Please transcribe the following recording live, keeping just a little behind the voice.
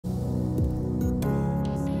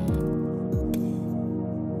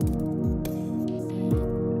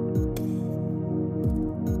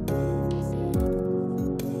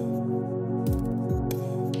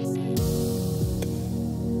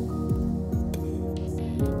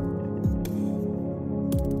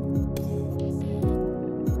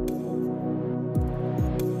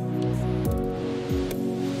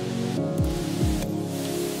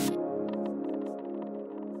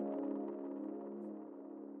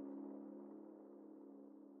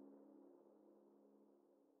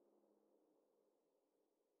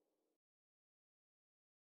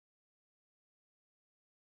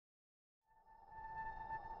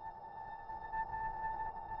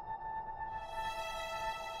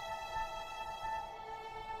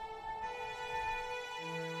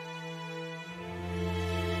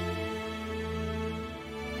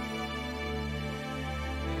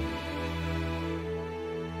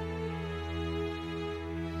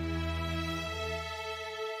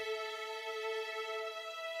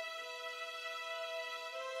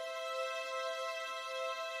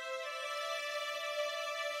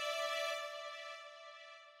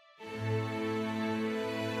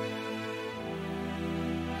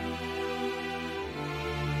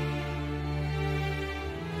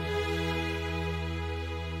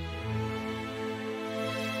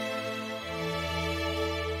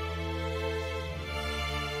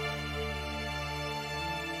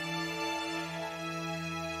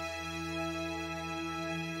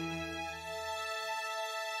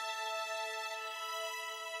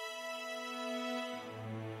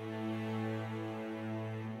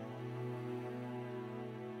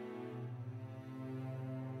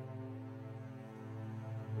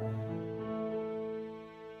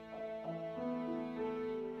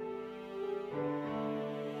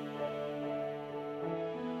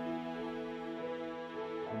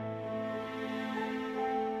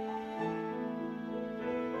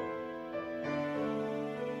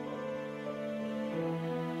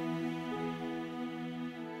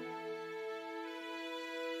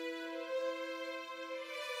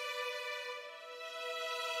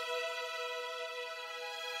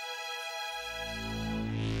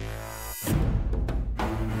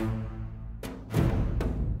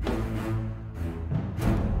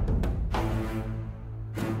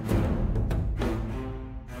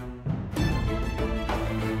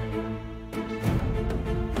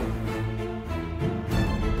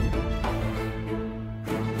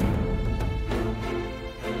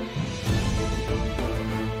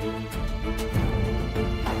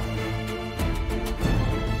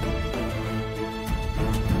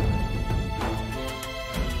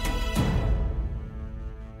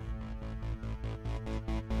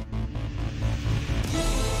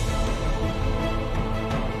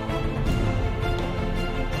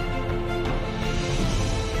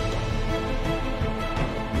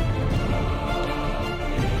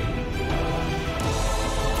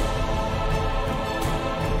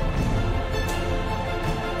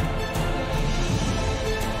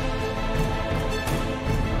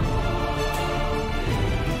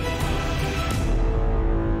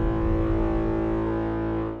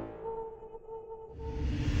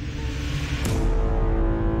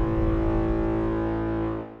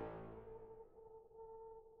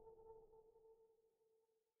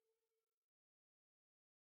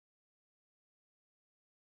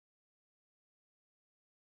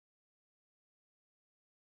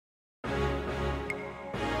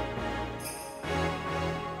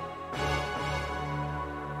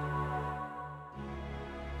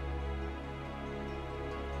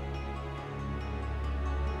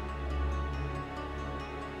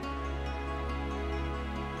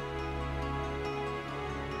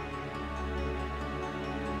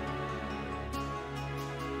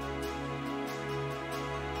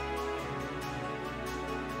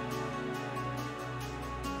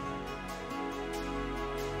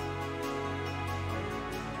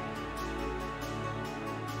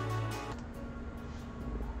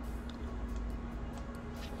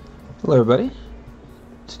Hello everybody.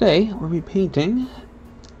 Today we'll be painting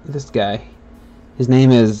this guy. His name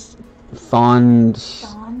is Shond?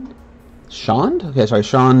 Okay, sorry,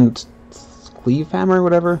 Shond Cleavehammer or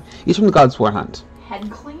whatever. He's from the Godsworn hunt. Head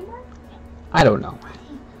cleaner? I don't know.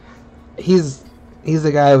 He's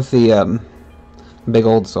the guy with the big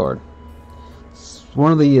old sword. It's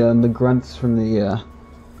one of the grunts from the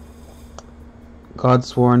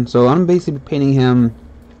Godsworn. So I'm basically painting him.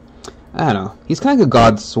 I don't know. He's kind of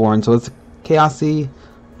like a Godsworn, so it's chaosy.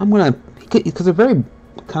 Because they're very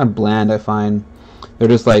kind of bland, I find. They're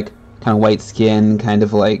just like kind of white skin, kind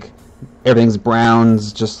of like everything's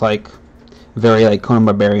browns, just like very like Conan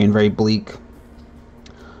Barbarian, very bleak. So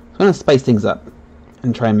I'm gonna spice things up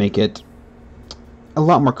and try and make it a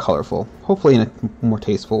lot more colorful. Hopefully in a more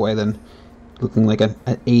tasteful way than looking like an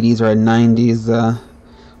 80s or a 90s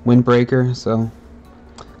windbreaker. So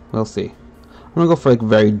we'll see. I'm gonna go for like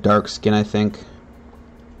very dark skin, I think.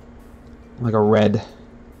 Like a red.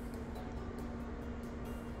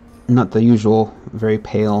 Not the usual, very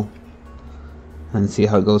pale. And see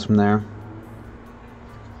how it goes from there.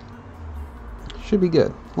 Should be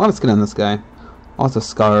good. A lot of skin on this guy. Lots of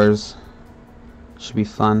scars. Should be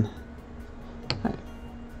fun. Alright.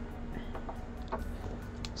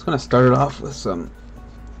 Just gonna start it off with some.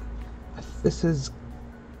 This is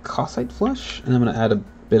Cossite Flush, and I'm gonna add a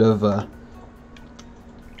bit of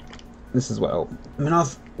this is what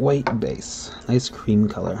Minoth white base, nice cream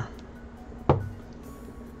color.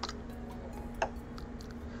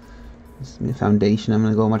 This is my foundation. I'm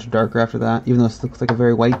gonna go much darker after that, even though this looks like a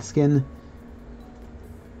very white skin.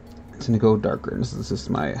 It's gonna go darker. This is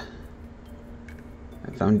my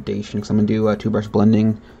foundation, because I'm gonna do two brush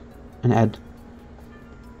blending and add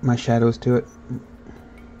my shadows to it.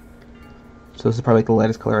 So this is probably like the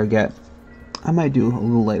lightest color I get. I might do a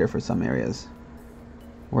little lighter for some areas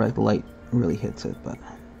where like the light really hits it, but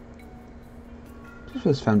just for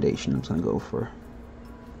this foundation, I'm just gonna go for.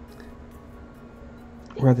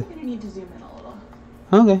 Rather, you need to zoom in a little.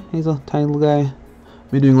 Okay, he's a tiny little guy.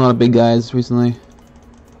 I've been doing a lot of big guys recently.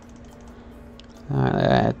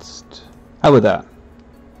 That's. How about that?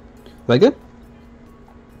 Is that good?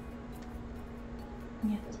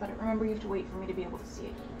 Yeah, that's better. Remember, you have to wait for me to be able to see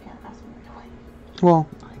it. You can't ask me right away. Well,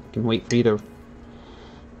 I can wait for you to.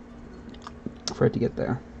 For it to get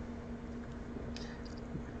there.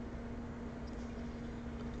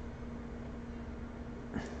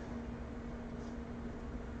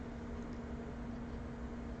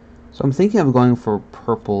 So I'm thinking of going for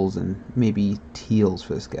purples and maybe teals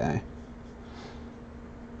for this guy.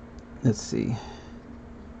 Let's see.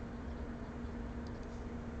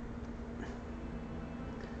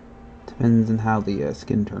 Depends on how the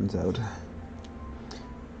skin turns out.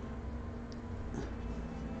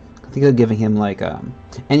 I think of giving him like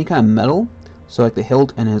any kind of metal. So like the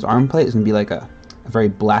hilt and his arm plate is gonna be like a very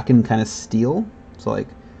blackened kind of steel. So like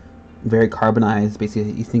very carbonized.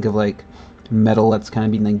 Basically, you think of like metal that's kind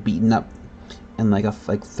of being like beaten up and like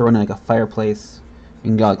thrown in like a fireplace. You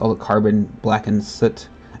can get like all the carbon blackened soot,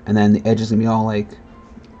 and then the edges gonna be all like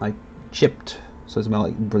chipped. So it's gonna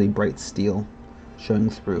be like really bright steel showing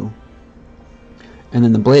through. And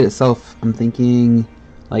then the blade itself, I'm thinking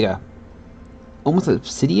like a almost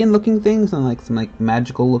obsidian looking thing, something like some like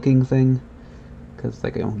magical looking thing, because it's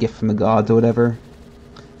like a gift from the gods or whatever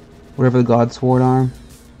the Godsworn are.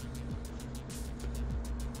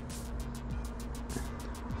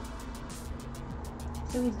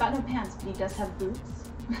 So he's got no pants, but he does have boots.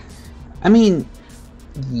 I mean,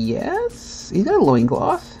 yes, he's got a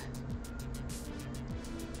loincloth.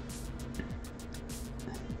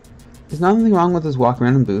 There's nothing wrong with his walking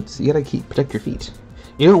around in boots. You gotta protect your feet.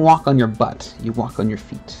 You don't walk on your butt, you walk on your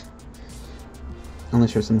feet.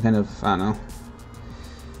 Unless you're some kind of, I don't know,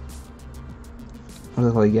 what are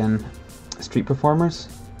they called again? Street performers?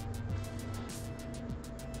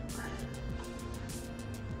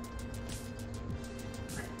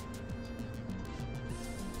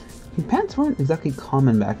 Pants weren't exactly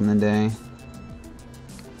common back in the day.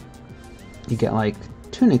 You get like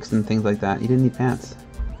tunics and things like that. You didn't need pants.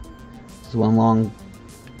 Just one long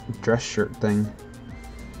dress shirt thing.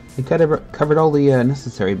 It covered all the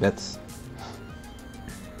necessary bits.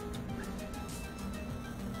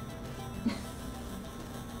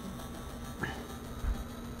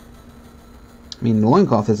 I mean, the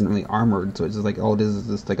loincloth isn't really armored, so it's just like all it is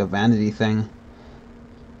just like a vanity thing.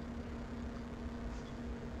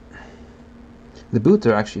 The boots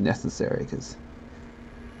are actually necessary because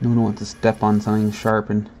no one wants to step on something sharp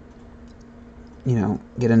and, you know,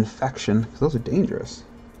 get an infection, because those are dangerous.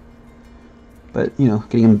 But, you know,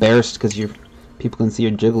 getting embarrassed because people can see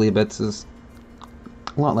your jiggly bits is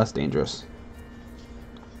a lot less dangerous.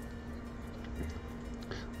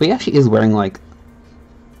 But he actually is wearing like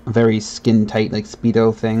a very skin tight like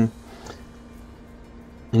Speedo thing,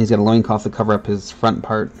 and he's got a loincloth to cover up his front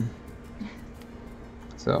part.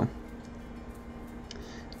 So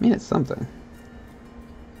I mean, it's something.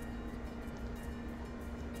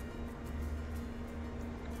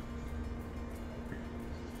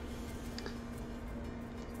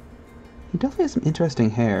 He definitely has some interesting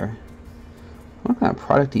hair. What kind of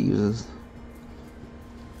product he uses?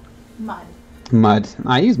 Mud. Mud.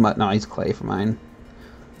 I use mud. No, I use clay for mine.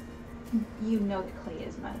 You know that clay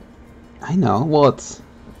is mud. I know. Well, it's...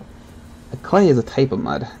 clay is a type of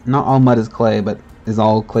mud. Not all mud is clay, but is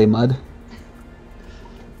all clay mud?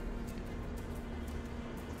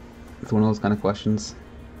 It's one of those kind of questions.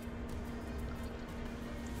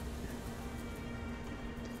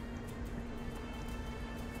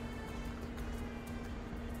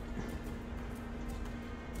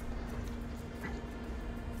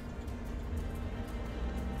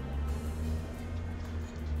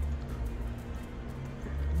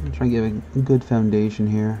 I'm trying to give a good foundation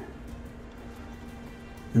here.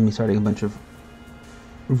 And me starting a bunch of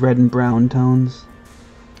red and brown tones.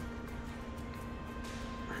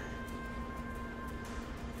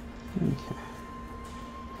 Okay.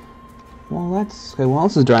 Well, that's okay. While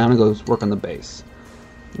this is dry, I'm gonna go work on the base.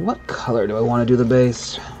 What color do I want to do the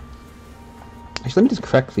base? Actually, let me just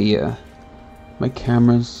correct the my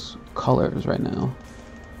camera's colors right now.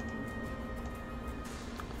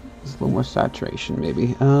 Just a little more saturation,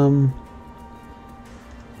 maybe. Oh,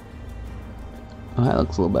 that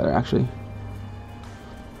looks a little better, actually.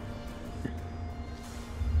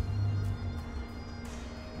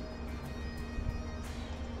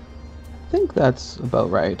 I think that's about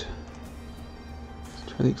right.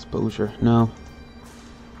 Let's try the exposure. No.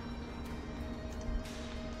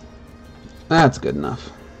 That's good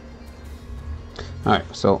enough. Alright,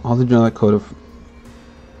 so I'll do another coat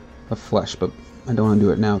of flesh, but I don't want to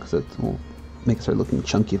do it now because it will make it start looking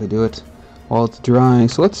chunky if I do it while it's drying.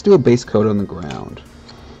 So let's do a base coat on the ground.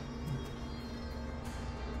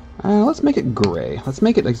 Let's make it gray. Let's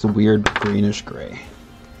make it like some weird greenish gray.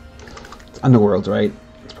 It's Underworlds, right?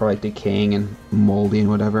 It's probably like decaying and moldy and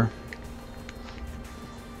whatever.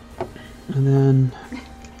 And then,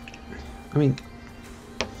 I mean,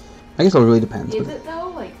 I guess it all really depends. Is it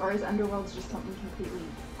though? Like, or is Underworlds just something completely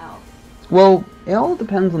else? Well, it all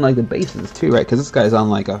depends on like the bases too, right? Because this guy's on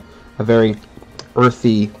like a very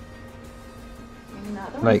earthy. I mean, the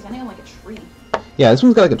other like, one's standing on like Yeah, this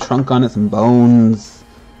one's got like a trunk on it, some bones.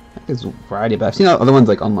 There's a variety, but I've seen other ones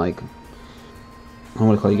like on like, I don't know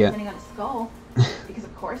what to call you get. Depending on a skull, because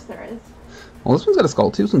of course there is. Well, this one's got a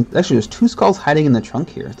skull too. Actually, there's 2 skulls hiding in the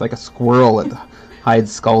trunk here. It's like a squirrel that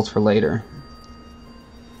hides skulls for later.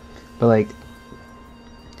 But like,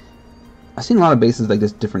 I've seen a lot of bases like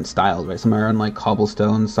this, different styles, right? Some are on like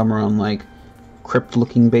cobblestone, some are on like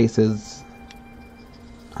crypt-looking bases.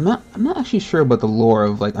 I'm not actually sure about the lore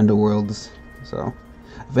of like Underworlds. So,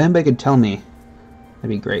 if anybody could tell me, that'd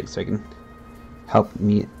be great. So I can help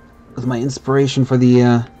me with my inspiration for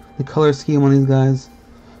the color scheme on these guys.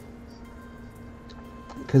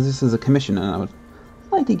 Because this is a commission, and I would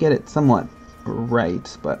like to get it somewhat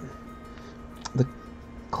right, but the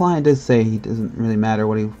client does say he doesn't really matter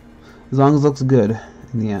what he, as long as it looks good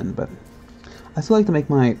in the end. But I still like to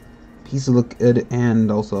make my pieces look good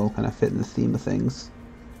and also kind of fit in the theme of things.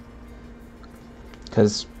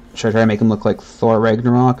 Because should I try to make him look like Thor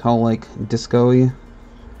Ragnarok, all like disco-y,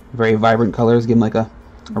 very vibrant colors, give him like a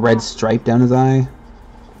red stripe down his eye,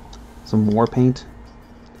 some war paint.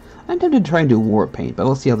 I'm tempted to try and do war paint, but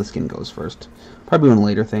let's see how the skin goes first. Probably one of the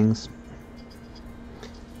later things.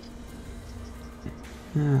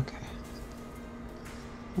 Okay.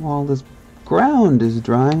 While this ground is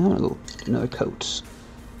drying, I'm gonna go do another coat.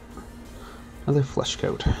 Another flesh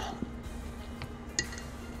coat.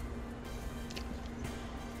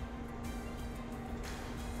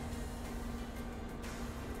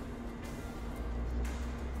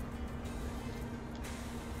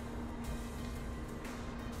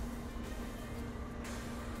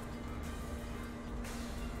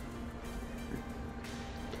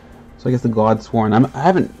 So I guess the Godsworn. I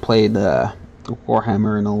haven't played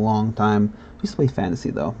Warhammer in a long time. I used to play Fantasy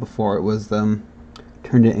though before it was turned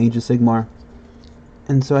into Age of Sigmar.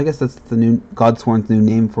 And so I guess that's the new Godsworn's new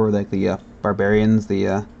name for like the barbarians,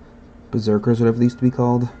 the berserkers, whatever they used to be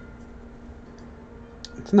called.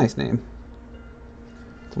 It's a nice name.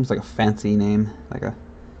 It's almost like a fancy name, like a.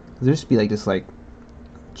 There used to be like just like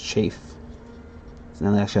chafe. So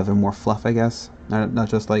now they actually have more fluff, I guess. Not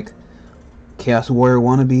just like Chaos Warrior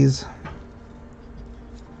wannabes.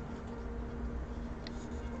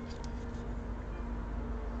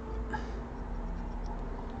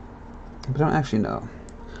 But I don't actually know.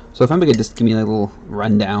 So if somebody could just give me a little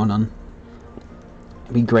rundown on,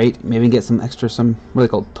 it'd be great. Maybe get some extra, what are they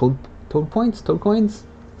called? Toad points? Toad coins?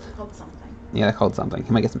 Called something. Yeah, I called something.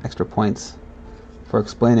 He might get some extra points for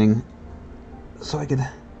explaining, so I could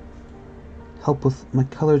help with my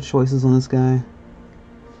color choices on this guy.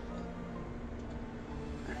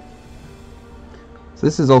 So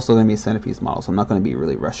this is also going to be a centerpiece model, so I'm not going to be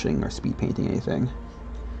really rushing or speed painting anything.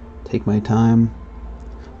 Take my time.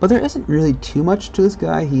 But there isn't really too much to this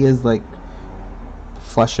guy. He is like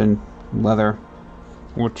flesh and leather,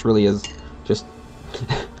 which really is just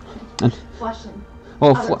Flesh and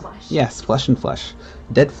well, flesh. Yes, flesh and flesh.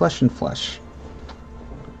 Dead flesh and flesh.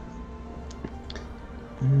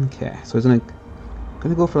 Okay, so he's gonna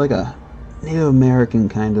go for like a Native American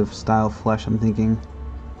kind of style flesh, I'm thinking.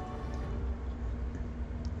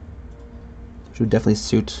 Which would definitely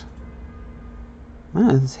suit.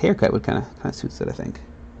 His haircut would kind of suits it, I think.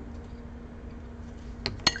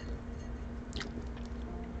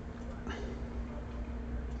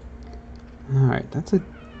 Alright, that's a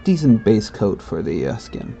decent base coat for the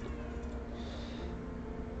skin.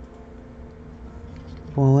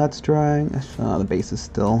 While that's drying, the base is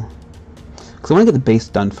still. Because I want to get the base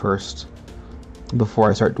done first before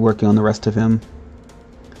I start working on the rest of him.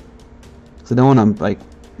 Because I don't want to like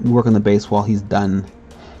work on the base while he's done.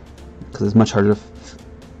 Because it's much harder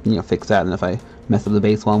to fix that than if I mess up the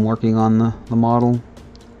base while I'm working on the model.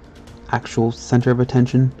 Actual center of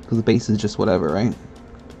attention, because the base is just whatever, right?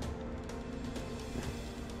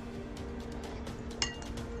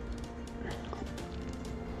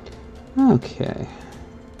 Okay.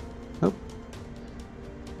 Oh.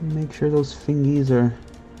 Make sure those fingies are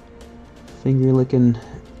finger licking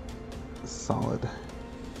solid.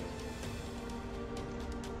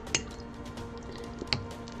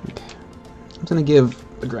 Okay. I'm gonna give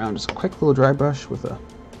the ground just a quick little dry brush with a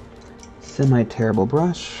semi-terrible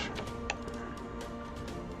brush.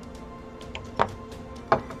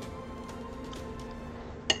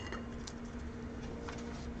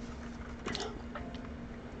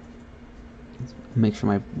 Make sure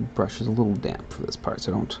my brush is a little damp for this part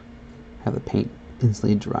so I don't have the paint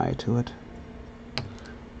instantly dry to it.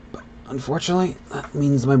 But unfortunately, that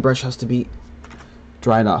means my brush has to be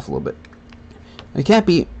dried off a little bit. It can't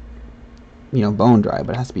be, bone dry,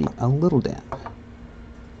 but it has to be a little damp.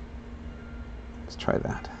 Let's try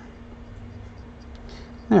that.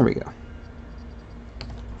 There we go.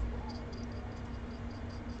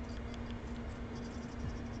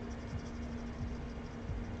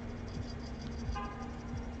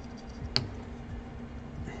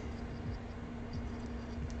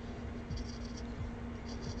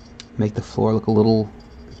 make the floor look a little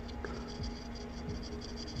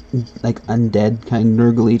like undead, kind of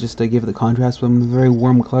nurgly, just to give it the contrast from the very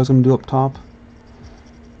warm colors I'm going to do up top.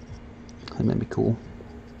 I think that'd be cool.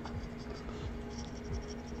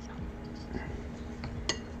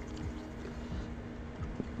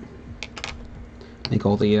 Make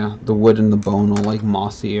all the wood and the bone all like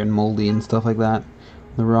mossy and moldy and stuff like that.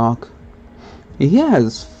 The rock. He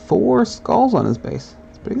has 4 skulls on his base.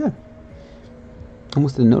 It's pretty good.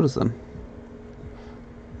 Almost didn't notice them.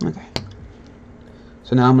 Okay.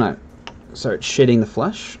 So now I'm gonna start shading the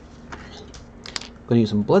flesh. I'm gonna use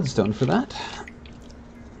some bloodstone for that.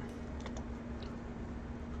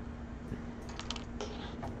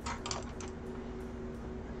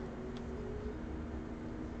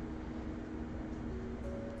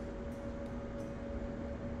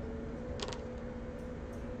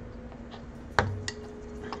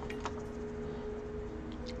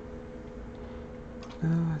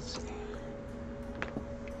 Let's see.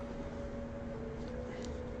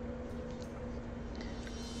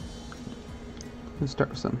 Let's start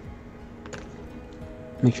with some.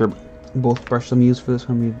 Make sure both brushes I'm using for this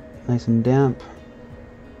one be nice and damp,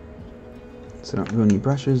 so I don't ruin any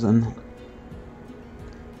brushes. And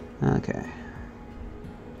okay,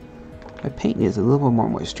 my paint needs a little bit more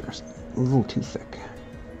moisture, a little too thick.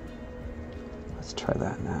 Let's try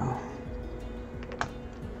that now.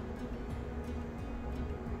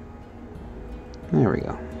 There we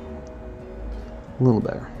go. A little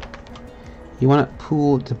better. You want it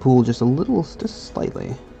to pool just a little, just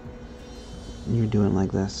slightly. And you're doing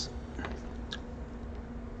like this.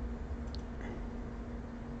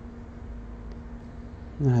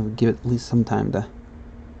 And I would give it at least some time to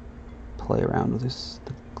play around with this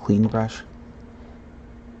the clean brush.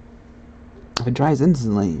 If it dries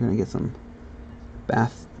instantly, you're gonna get some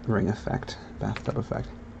bathtub effect,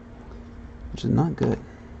 which is not good.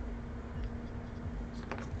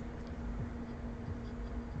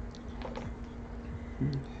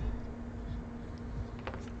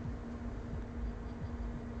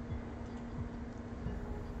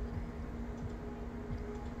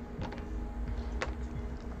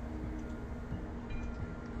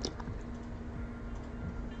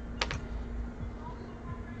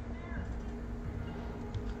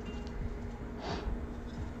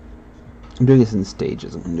 I'm doing this in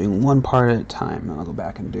stages. I'm doing one part at a time, and I'll go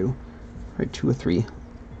back and do 2 or 3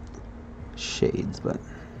 shades, but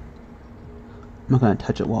I'm not going to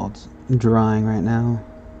touch it while it's drying right now.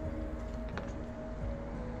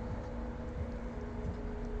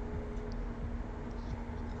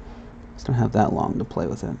 Just don't have that long to play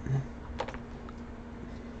with it,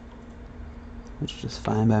 which is just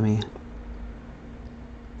fine by me.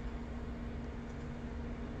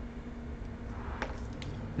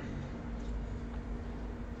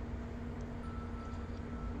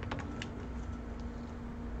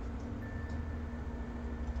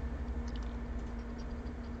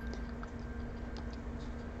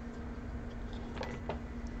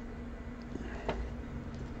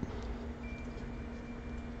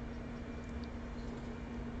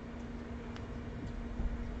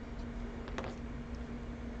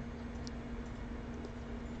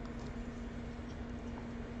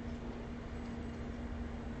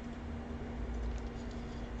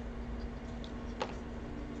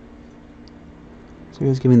 So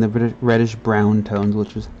here's giving the reddish brown tones,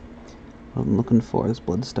 which is what I'm looking for, this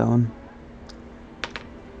bloodstone.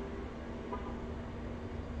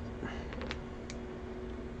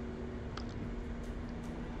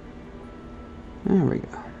 There we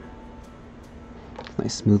go.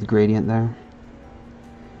 Nice smooth gradient there.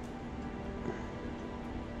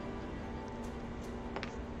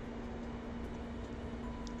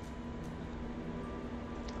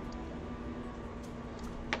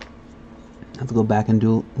 I have to go back and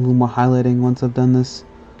do a little more highlighting once I've done this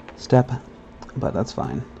step, but that's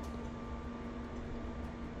fine.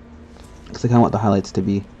 Because I kind of want the highlights to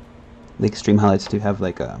be, the extreme highlights to have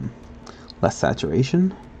like less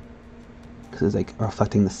saturation, because it's like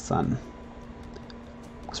reflecting the sun.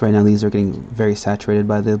 Because right now these are getting very saturated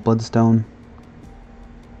by the bloodstone,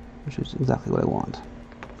 which is exactly what I want.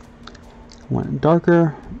 I want it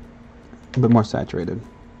darker, but more saturated.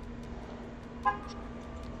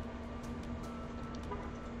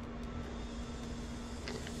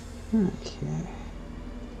 Okay.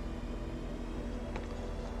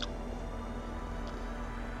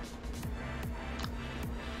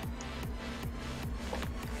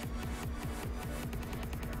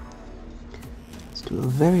 Let's do a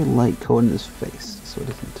very light coat in his face so it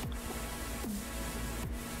doesn't.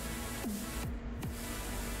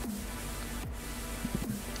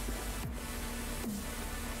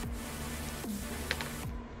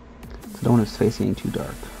 I don't want his face getting too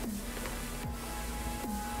dark.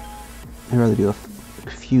 I'd rather do a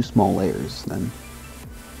few small layers than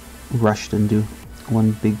rushed and do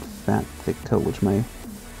one big fat thick coat, which may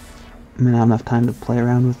not have enough time to play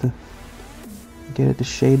around with it, get it to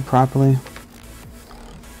shade properly.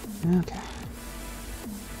 Okay.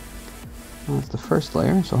 Well, that's the first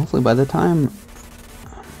layer, so hopefully by the time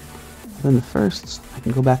I've done the first, I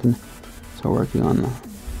can go back and start working on the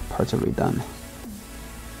parts already done.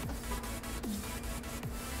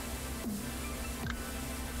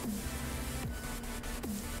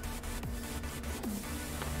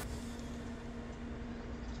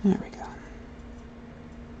 There we go.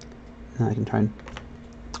 Now I can try and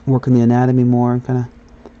work on the anatomy more and kind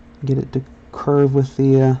of get it to curve with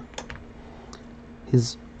the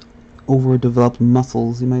his overdeveloped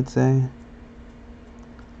muscles, you might say.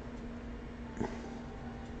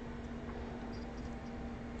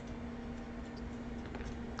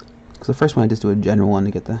 Because the first one I just do a general one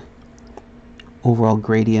to get the overall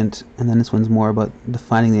gradient, and then this one's more about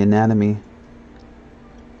defining the anatomy,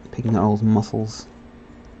 picking out all those muscles.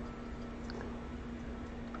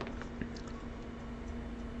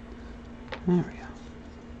 There we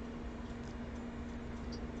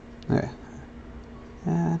go. Okay.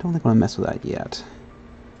 I don't think I want to mess with that yet.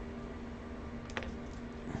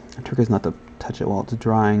 The trick is not to touch it while it's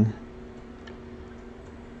drying.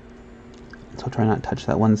 So I'll try not to touch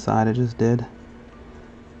that one side I just did.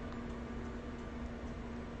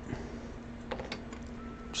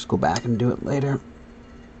 Just go back and do it later.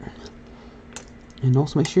 And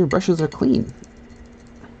also make sure your brushes are clean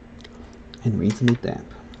and reasonably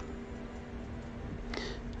damp.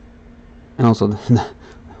 And also,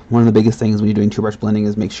 one of the biggest things when you're doing two-brush blending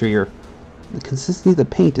is make sure the consistency of the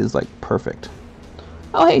paint is like perfect.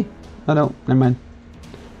 Oh hey! Oh no, never mind.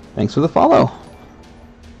 Thanks for the follow.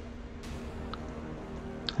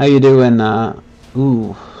 How you doing?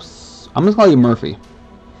 Ooh, I'm gonna call you Murphy.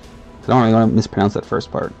 I don't really want to mispronounce that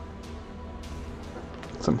first part.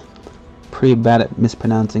 I'm pretty bad at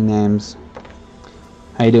mispronouncing names.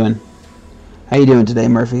 How you doing? How you doing today,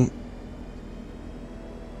 Murphy?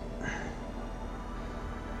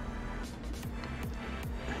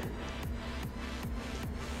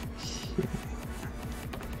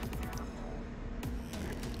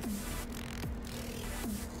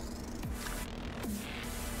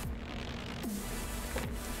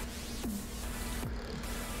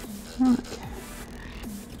 Okay.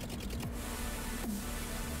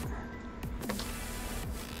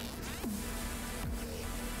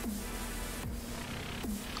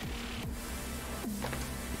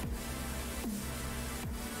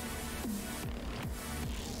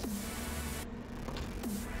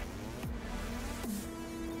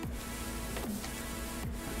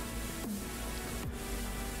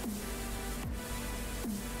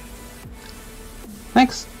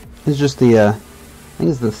 Next is just the I think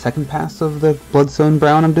it's the second pass of the Bloodstone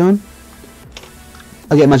Brown I'm doing.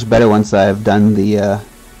 I'll get much better once I've done the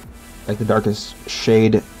like the darkest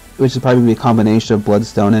shade, which is probably a combination of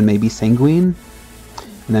Bloodstone and maybe Sanguine,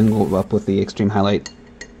 and then go up with the extreme highlight.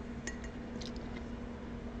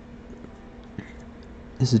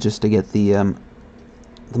 This is just to get the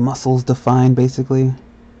muscles defined, basically.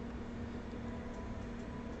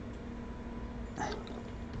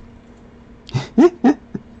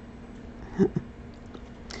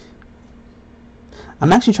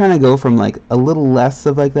 I'm actually trying to go from like a little less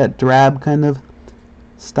of like that drab kind of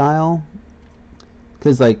style,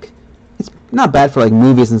 because like it's not bad for like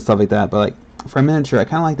movies and stuff like that, but like for a miniature I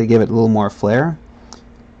kind of like to give it a little more flair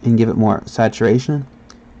and give it more saturation,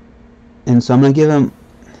 and so I'm gonna give him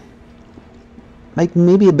like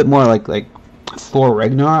maybe a bit more like Thor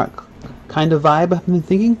Ragnarok kind of vibe, I've been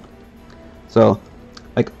thinking. So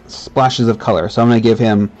like splashes of color. So I'm gonna give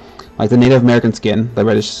him like the Native American skin, the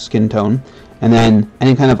reddish skin tone, and then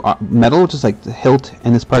any kind of metal, just like the hilt,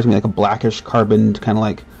 and this part's gonna be like a blackish carbon kind of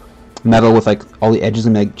like metal with like all the edges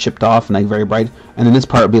gonna be like chipped off and like very bright, and then this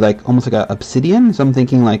part would be like almost like a obsidian. So I'm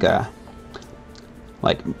thinking like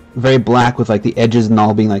very black with like the edges and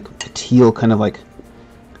all being like a teal kind of like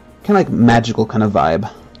magical kind of vibe.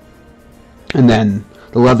 And then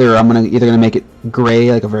the leather, I'm either gonna make it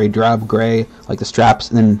gray, like a very drab gray, like the straps,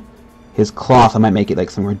 and then his cloth I might make it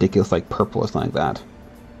like some ridiculous like purple or something like that.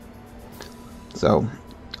 So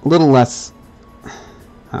a little less,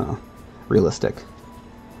 I don't know, realistic.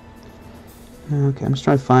 Okay, I'm just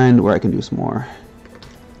trying to find where I can do some more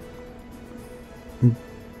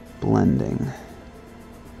blending.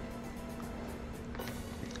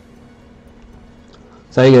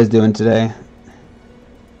 So how you guys doing today?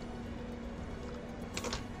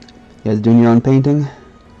 You guys doing your own painting? You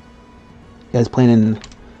guys playing in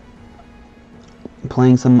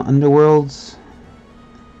playing some Underworlds.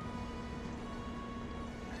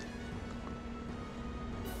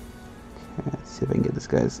 Okay, let's see if I can get this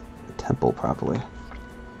guy's temple properly.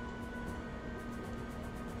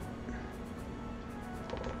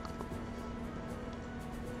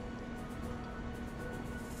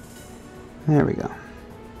 There we go.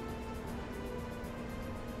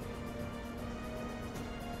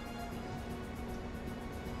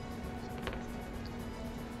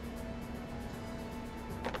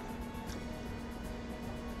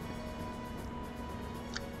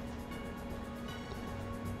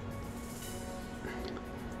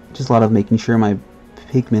 Just a lot of making sure my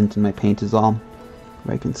pigment and my paint is all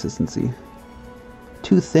right consistency.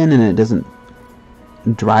 Too thin and it doesn't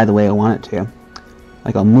dry the way I want it to.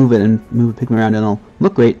 Like I'll move it and move the pigment around and it'll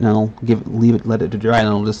look great and I'll let it to dry and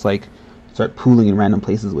it'll just like start pooling in random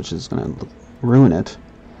places, which is gonna ruin it.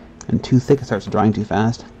 And too thick, it starts drying too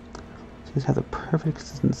fast. So just have the perfect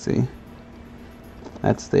consistency.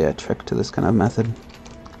 That's the trick to this kind of method.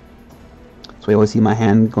 So you always see my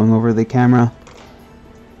hand going over the camera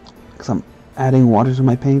because I'm adding water to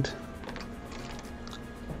my paint.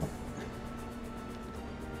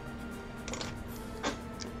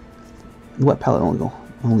 The wet palette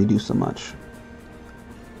only do so much.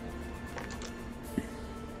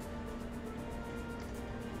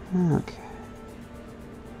 Okay.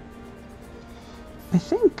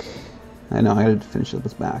 I know I gotta finish up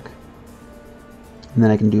this back. And then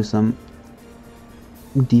I can do some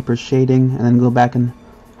deeper shading and then go back and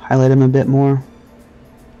highlight him a bit more.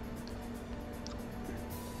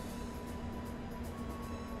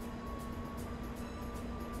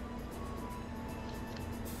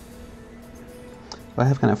 I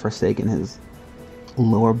have kind of forsaken his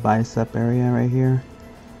lower bicep area right here.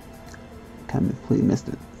 Kind of completely missed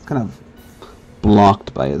it. It's kind of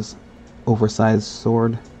blocked by his oversized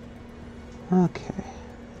sword. Okay.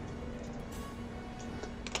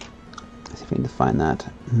 Let's see if I can define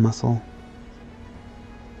that muscle.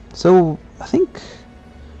 So I think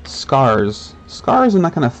scars in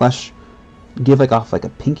that kind of flesh give like off like a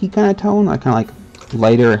pinky kind of tone, like kind of like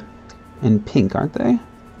lighter and pink, aren't they?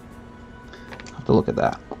 Have to look at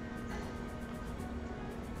that.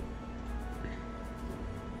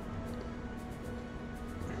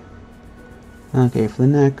 Okay, for the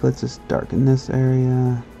neck, let's just darken this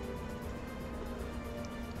area.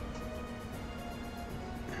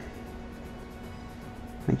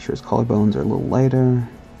 Make sure his collarbones are a little lighter.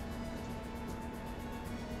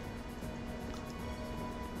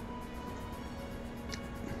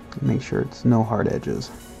 Make sure it's no hard edges.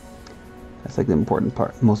 That's like the important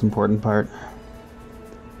part, most important part.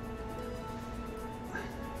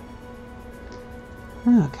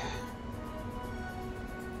 Okay.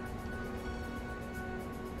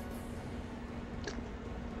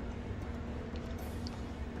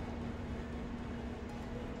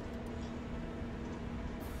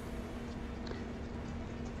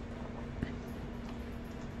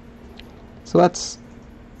 So that's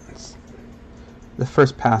the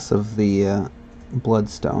first pass of the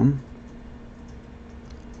bloodstone.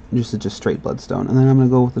 Just straight bloodstone, and then I'm going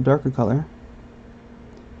to go with the darker color.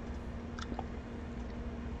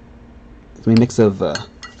 It's a mix of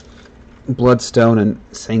bloodstone and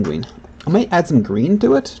sanguine. I might add some green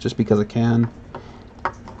to it, just because I can.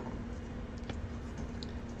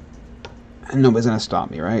 And nobody's going to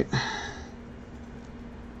stop me, right?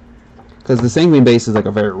 Because the sanguine base is like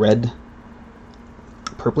a very red,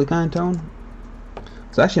 purpley kind of tone.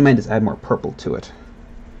 So actually I might just add more purple to it,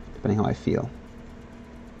 depending how I feel.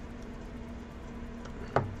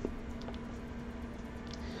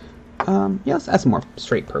 Yeah, let's add some more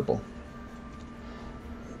straight purple.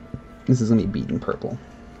 This is going to be beaten purple.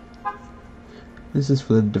 This is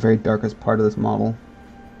for the very darkest part of this model.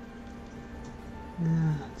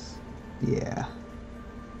 Yeah.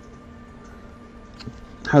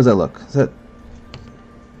 How does that look? Is that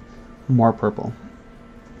more purple?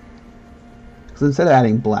 So instead of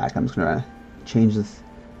adding black, I'm just going to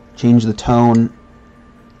change the tone.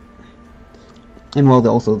 And well,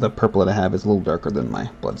 also the purple that I have is a little darker than my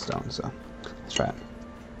bloodstone, so let's try it.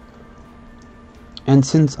 And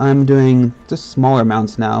since I'm doing just smaller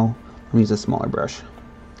amounts now, I'm going to use a smaller brush.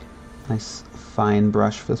 Nice fine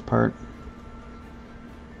brush for this part.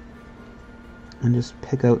 And just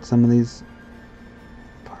pick out some of these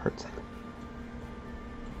parts.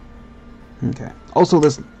 Okay. Also,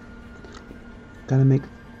 this gotta make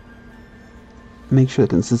sure the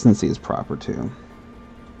consistency is proper too.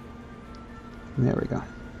 There we go.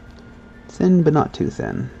 Thin, but not too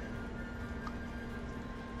thin.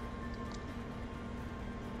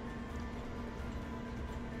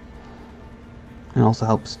 And it also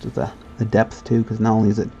helps with the depth too, because not only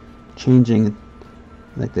is it changing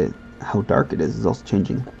like how dark it is, it's also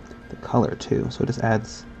changing the color too. So it just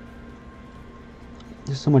adds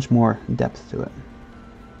just so much more depth to it.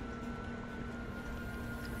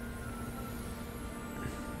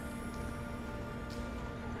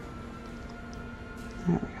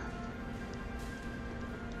 There we go.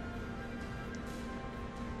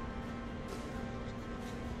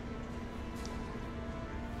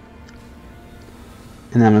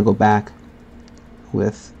 And then I'm going to go back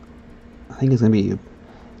with, I think it's going to be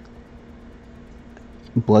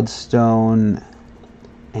Bloodstone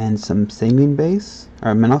and some Sanguine Base,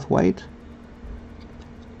 or Menoth White,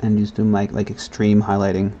 and use them like extreme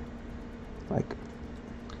highlighting, like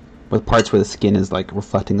with parts where the skin is like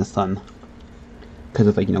reflecting the sun, because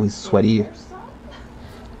of, like, you know, he's sweaty.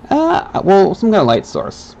 Well, some kind of light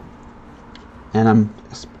source, and I'm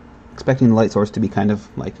expecting the light source to be kind of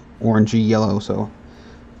like orangey yellow, so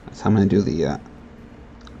that's how I'm going to do the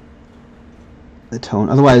tone.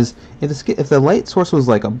 Otherwise, if the light source was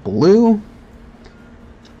like a blue,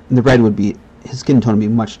 the red would be, his skin tone would be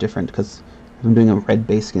much different, because if I'm doing a red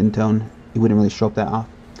base skin tone, it wouldn't really show up that off.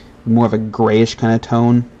 More of a grayish kind of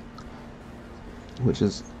tone, which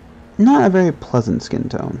is not a very pleasant skin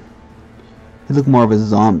tone. He'd look more of a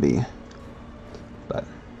zombie, but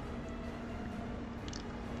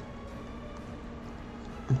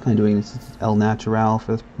I'm kind of doing this El Natural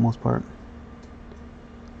for the most part.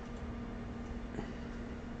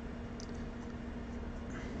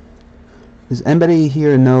 Does anybody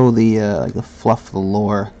here know the like the fluff, the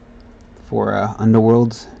lore for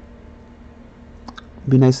Underworlds? It'd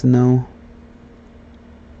be nice to know.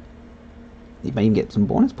 You might even get some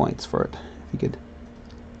bonus points for it if you could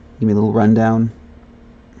give me a little rundown.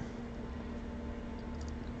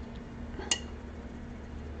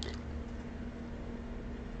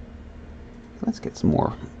 Let's get some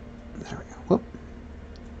more. There we go. Whoop.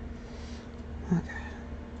 Okay.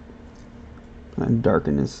 I'm gonna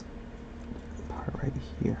darken this part right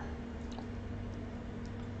here.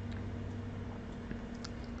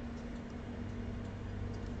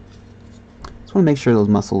 Just want to make sure those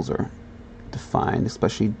muscles are defined,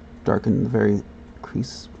 especially darken the very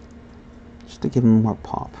crease, just to give them more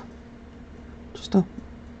pop. Just a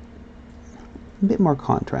bit more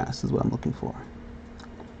contrast is what I'm looking for.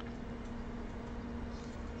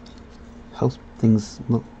 Helps things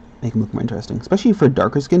make them look more interesting, especially for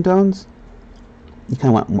darker skin tones. You kind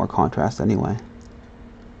of want more contrast anyway.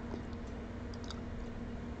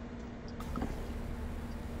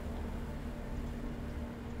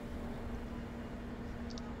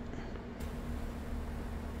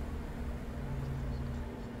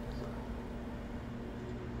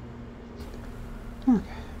 Okay.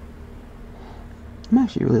 I'm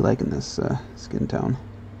actually really liking this skin tone.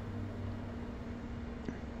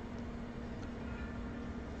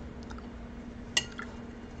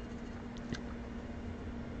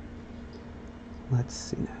 Let's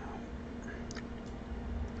see now.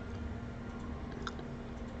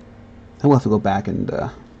 I will have to go back and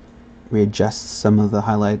readjust some of the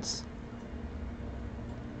highlights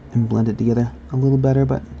and blend it together a little better,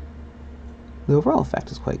 but the overall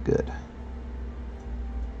effect is quite good.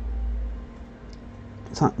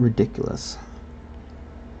 It's not ridiculous.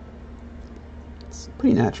 It's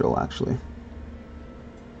pretty natural, actually.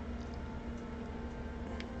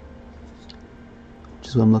 Which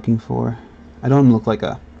is what I'm looking for. I don't look like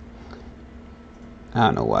I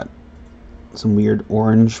don't know what, some weird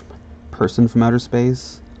orange person from outer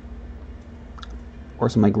space, or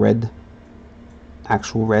some like red,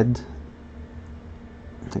 actual red,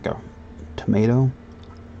 like a tomato.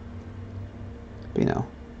 But, you know,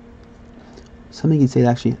 something you'd say that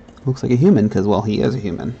actually looks like a human, because, well, he is a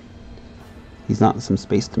human. He's not some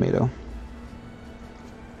space tomato.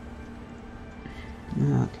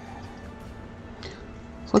 Okay.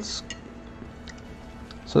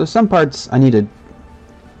 So there's some parts I need to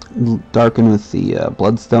darken with the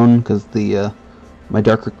bloodstone, because my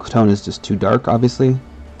darker tone is just too dark, obviously.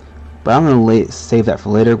 But I'm going to save that for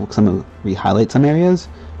later, because I'm going to re-highlight some areas,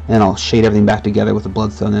 and then I'll shade everything back together with the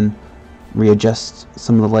bloodstone and readjust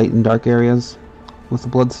some of the light and dark areas with the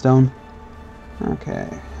bloodstone. Okay.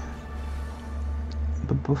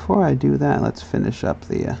 But before I do that, let's finish up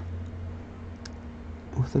with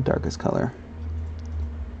the darkest color.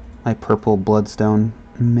 My purple bloodstone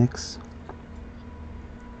mix.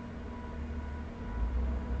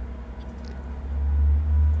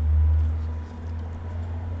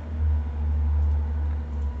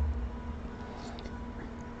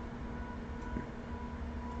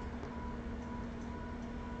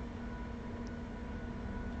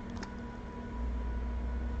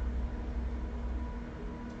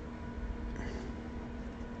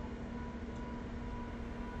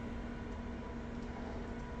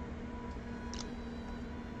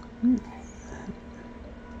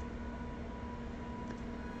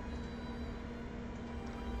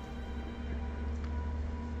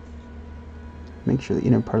 Make sure the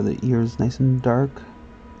inner part of the ear is nice and dark.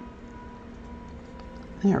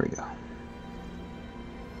 There we go.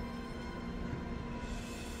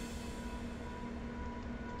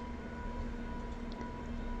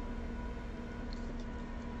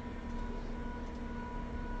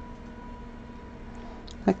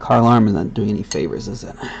 That Carl arm is not doing any favors, is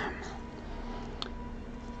it?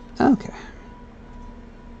 Okay.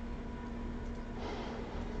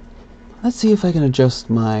 Let's see if I can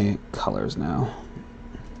adjust my colors now.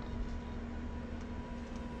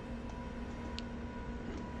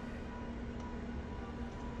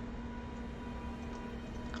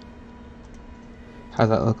 How's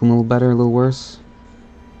that look? A little better, a little worse?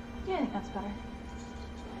 Yeah, I think that's better.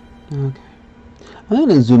 Okay. I'm going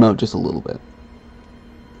to zoom out just a little bit.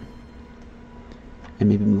 And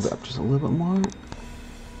maybe move it up just a little bit more.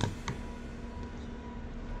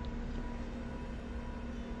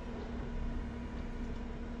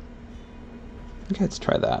 Okay, let's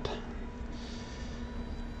try that.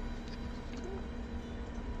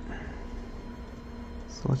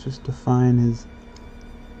 So let's just define his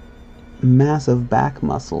massive back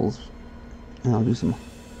muscles, and I'll do some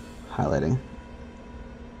highlighting.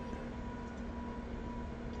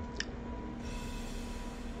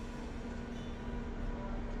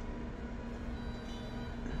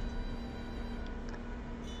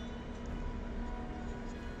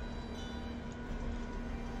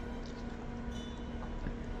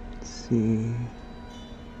 See, I'm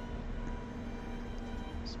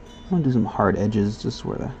gonna do some hard edges just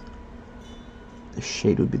where the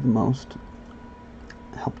shade would be the most.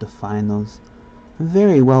 Help define those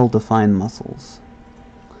very well defined muscles.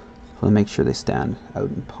 So to make sure they stand out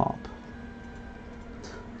and pop.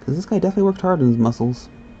 Because this guy definitely worked hard on his muscles.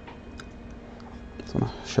 Just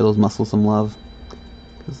wanna show those muscles some love.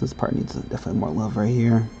 Because this part needs definitely more love right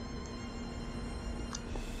here.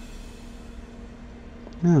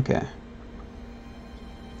 Okay.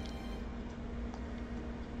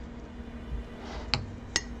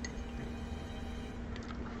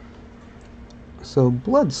 So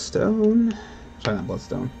Bloodstone, sorry, not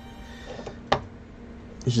Bloodstone.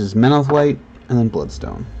 It's just Menoth White and then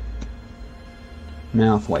Bloodstone.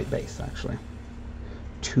 Menoth White base, actually,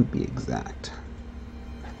 to be exact.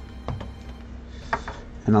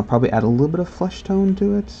 And I'll probably add a little bit of flesh tone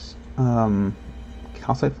to it.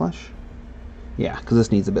 Calcite flesh. Yeah, because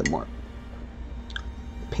this needs a bit more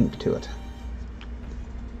pink to it.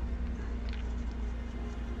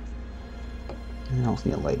 And I also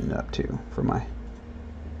need to lighten it up too for my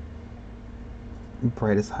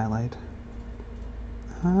brightest highlight.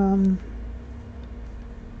 That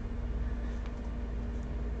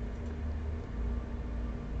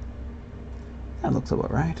looks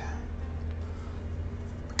about right.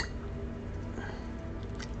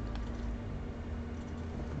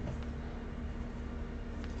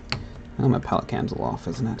 Oh, my palette cam's all off,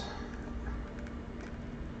 isn't it?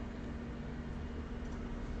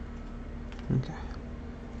 Okay.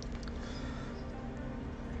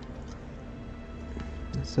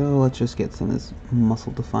 So let's just get some of this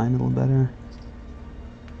muscle defined a little better.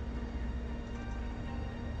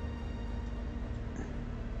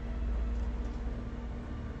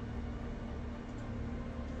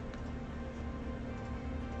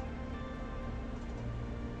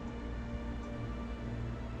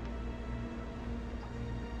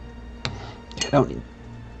 I don't need.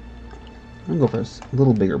 I'm gonna go for a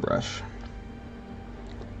little bigger brush.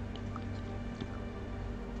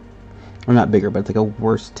 Or not bigger, but it's like a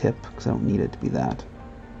worse tip, because I don't need it to be that.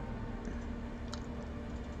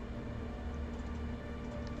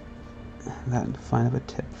 That fine of a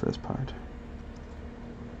tip for this part.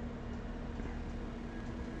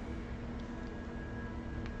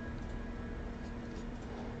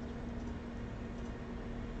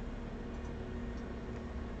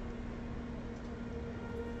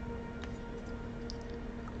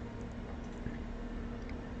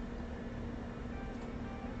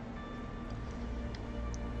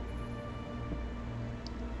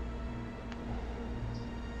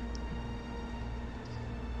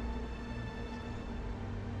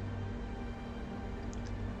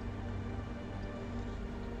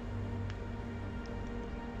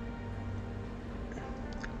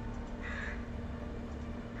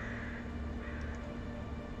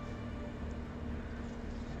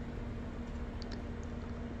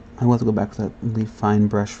 I will have to go back to that really fine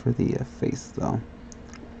brush for the face, though.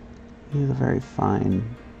 He has a very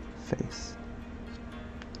fine face.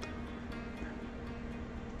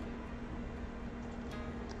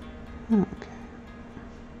 Okay.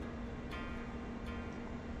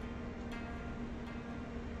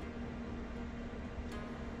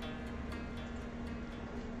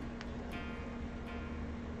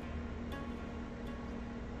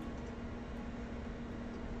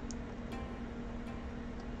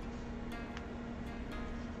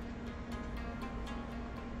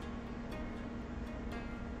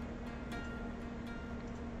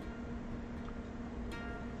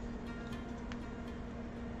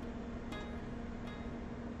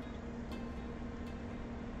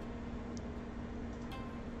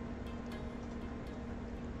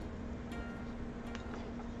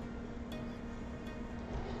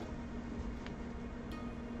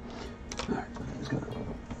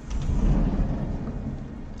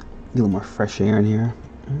 a little more fresh air in here.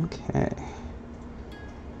 Okay.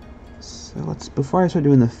 So let's, before I start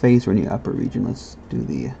doing the face or any upper region, let's do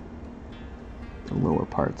the lower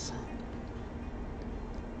parts.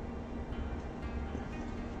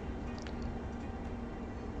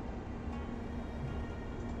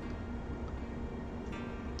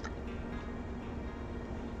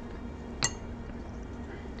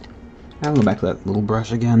 I'll go back to that little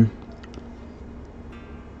brush again.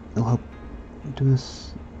 It'll help do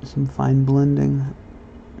this, some fine blending.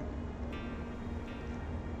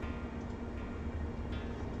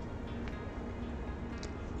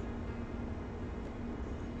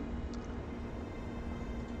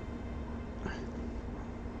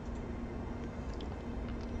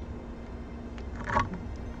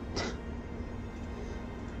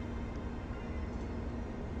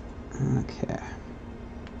 Okay.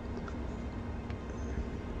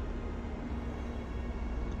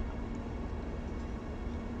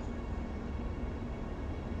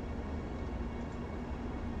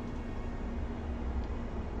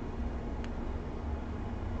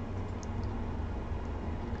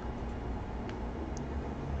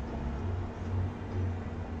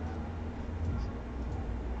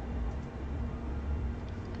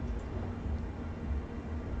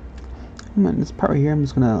 This part right here, I'm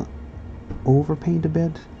just gonna overpaint a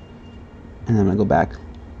bit, and then I'm gonna go back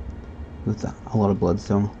with a lot of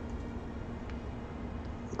bloodstone,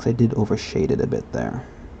 because I did overshade it a bit there,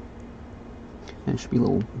 and it should be a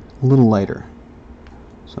little lighter.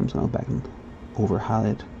 So I'm just gonna go back and over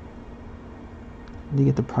highlight to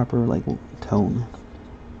get the proper like tone.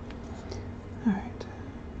 All right.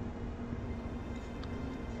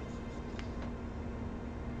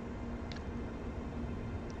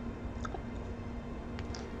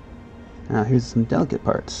 Now here's some delicate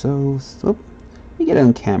parts, so let me get it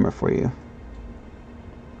on camera for you.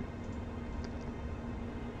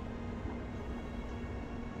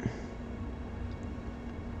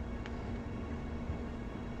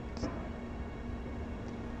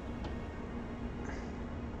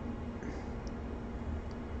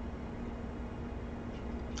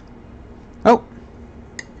 Oh!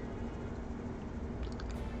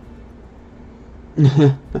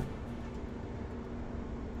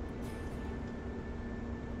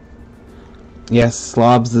 Yes,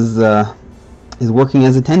 Slobs is working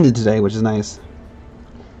as intended today, which is nice.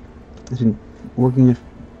 It's been working.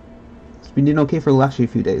 It's been doing okay for the last few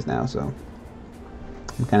days now, so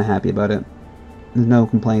I'm kind of happy about it. There's no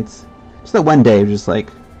complaints. Just that one day, it was just like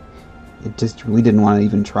we didn't want to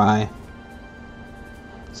even try.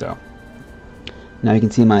 So now you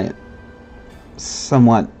can see my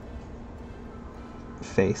somewhat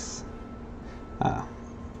face. I'm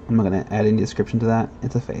not gonna add any description to that.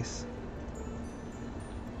 It's a face.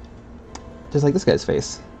 Just like this guy's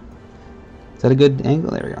face. Is that a good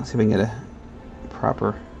angle? There we go. See if I can get a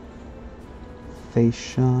proper face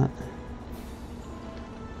shot.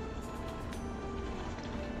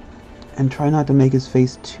 And try not to make his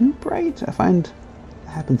face too bright. I find it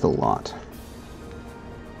happens a lot.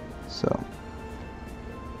 So.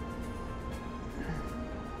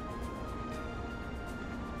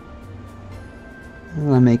 I'm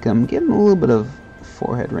gonna make him, give him a little bit of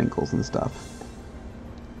forehead wrinkles and stuff.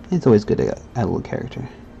 It's always good to add a little character.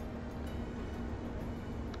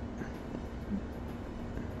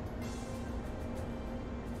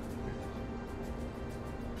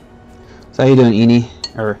 So how you doing, Eenie?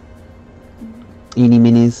 Or Eenie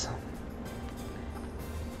Minis?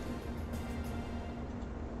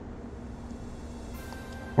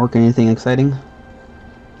 Working anything exciting?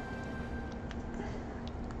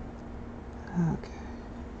 Okay.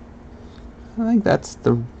 I think that's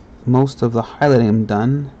the most of the highlighting I'm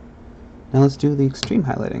done. Now let's do the extreme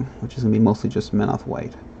highlighting, which is going to be mostly just men off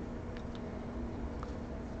white.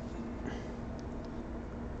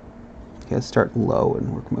 Okay, let's start low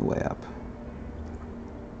and work my way up.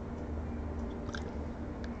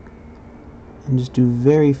 And just do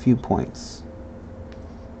very few points.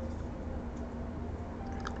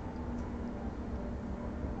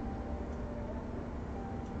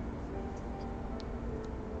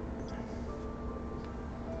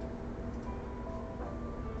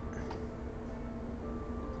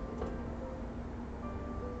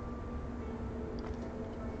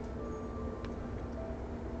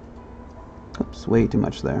 Oops, way too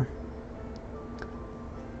much there.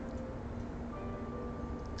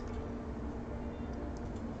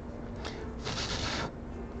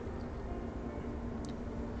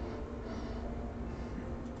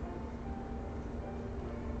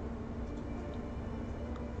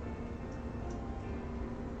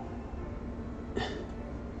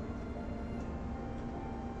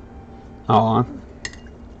 Aw.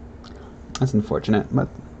 That's unfortunate, but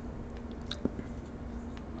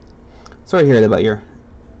sorry to hear about your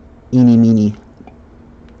eeny meeny.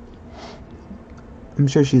 I'm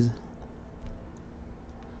sure she's...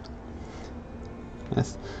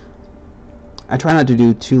 Yes. I try not to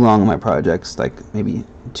do too long on my projects, like maybe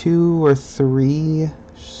 2 or 3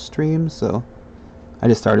 streams, so I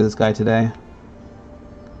just started this guy today.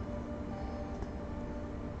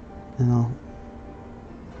 And I'll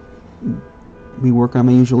be working on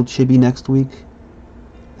my usual chibi next week.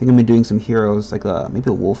 I think I'm gonna be doing some heroes, like maybe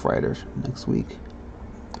a Wolf Rider next week.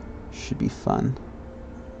 Should be fun.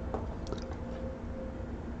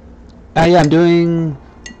 Yeah, I'm doing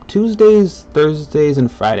Tuesdays, Thursdays,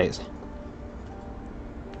 and Fridays.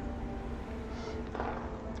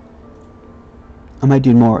 I might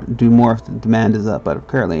do more if the demand is up, but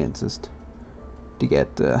currently it's just to get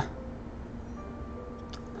I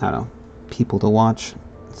don't know, people to watch,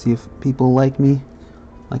 see if people like me,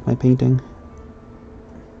 like my painting.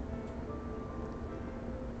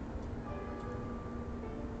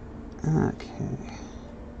 Okay.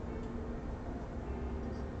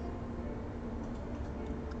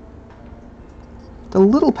 The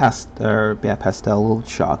little pastel, a little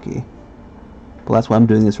chalky, but that's why I'm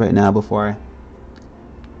doing this right now before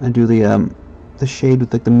I do the shade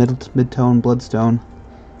with like the mid-tone bloodstone,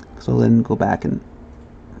 so I'll then go back and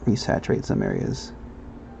resaturate some areas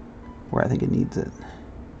where I think it needs it.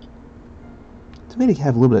 It's made to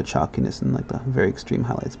have a little bit of chalkiness in like the very extreme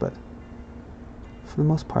highlights, but for the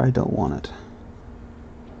most part I don't want it.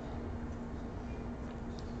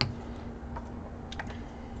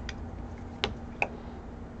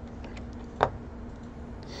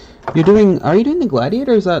 Are you doing the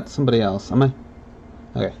Gladiator, or is that somebody else?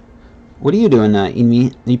 Okay. What are you doing,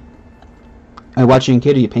 Inmi? Are you watching a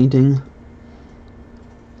kid? Are you painting?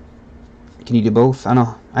 Can you do both? I don't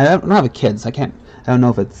know. I don't have a kid, so I don't know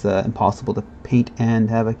if it's impossible to paint and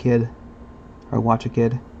have a kid, or watch a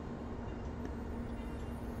kid.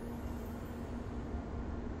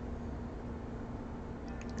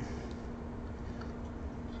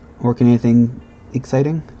 Working anything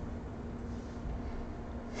exciting?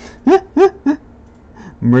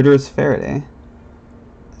 Murderous Ferret, eh?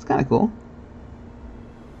 That's kind of cool.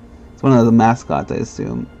 It's one of the mascots, I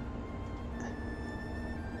assume.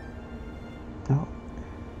 Oh.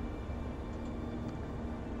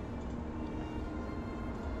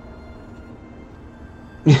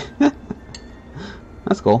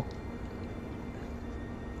 That's cool.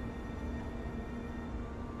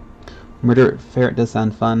 Murder Ferret does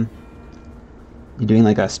sound fun. You're doing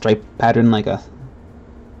like a stripe pattern, like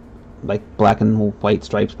black and white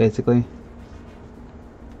stripes, basically.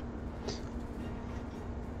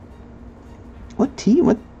 What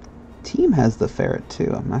team has the ferret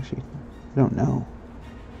too? I don't know.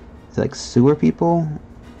 Is it like sewer people?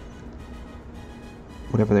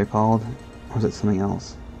 Whatever they're called, or is it something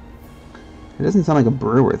else? It doesn't sound like a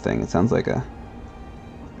brewer thing. It sounds like a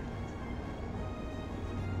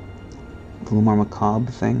little more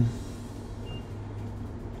macabre thing.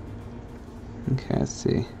 Okay, let's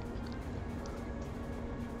see.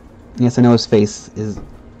 Yes, I know his face is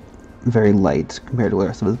very light compared to the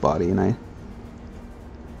rest of his body, and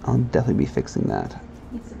I'll definitely be fixing that.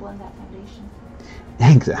 Needs to blend that foundation.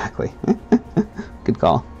 Exactly. Good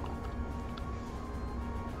call.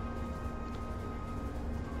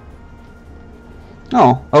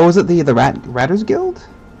 Oh, was it the Ratters Guild?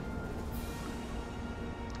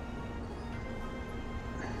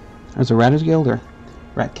 There's a Ratters Guild, or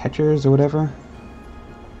Rat Catchers, or whatever.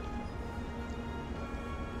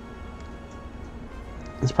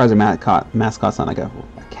 I'm surprised their mascot's not like a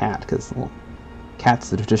cat, because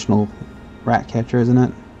cat's the traditional rat catcher, isn't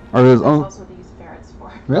it? Or that's also what they use ferrets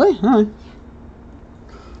for. Really? Oh.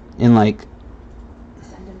 In like...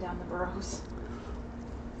 Send them down the burrows.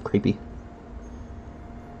 Creepy.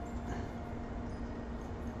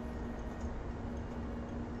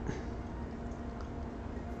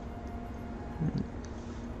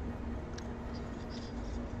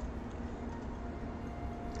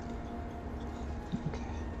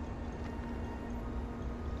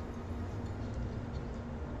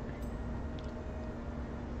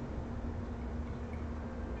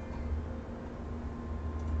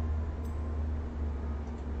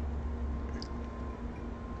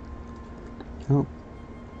 Oh.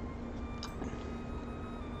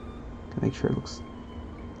 Gotta make sure it looks...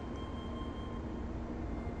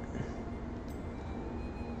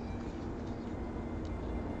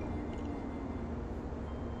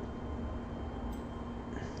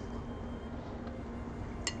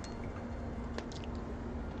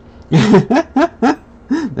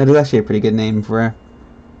 That is actually a pretty good name for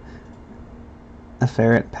a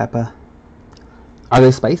ferret, Peppa. Are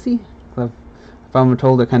they spicy? If I'm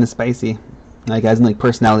told they're kind of spicy, like as in like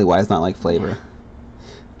personality-wise, not like flavor.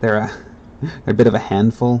 They're a bit of a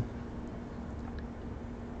handful.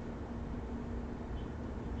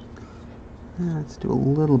 Let's do a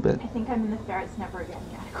little bit. I think I'm in the ferrets never again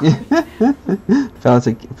category.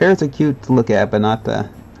 Ferrets are cute to look at, but not to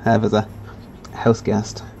have as a house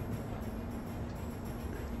guest.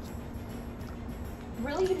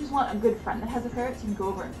 Really, you just want a good friend that has a ferret so you can go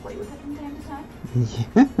over and play with it from time to time?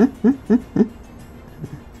 Yeah.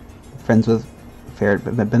 Friends with ferret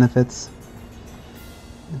benefits.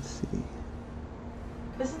 Let's see.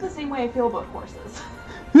 This is the same way I feel about horses.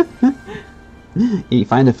 You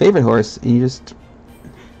find a favorite horse and you just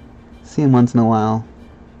see him once in a while.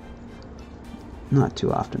 Not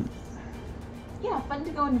too often. Yeah, fun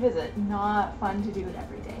to go and visit, not fun to do it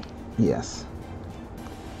every day. Yes.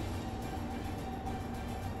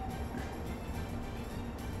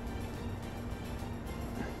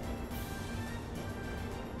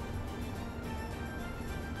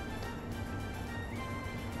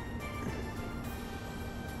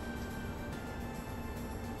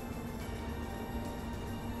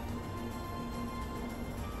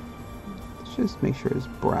 Just make sure his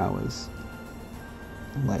brow is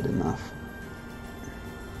light enough.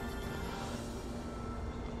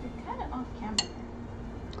 You're kind of off camera.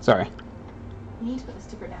 Sorry. You need to put the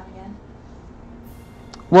sticker down again.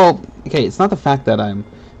 Well, okay, it's not the fact that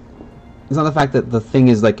it's not the fact that the thing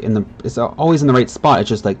is like it's always in the right spot. It's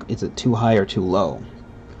just like, is it too high or too low?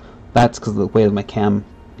 That's because of the way that my cam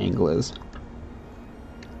angle is.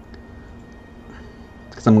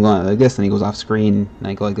 Because I'm going like this and he goes off screen, and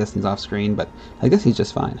I go like this and he's off screen, but I guess he's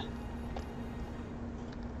just fine.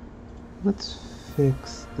 Let's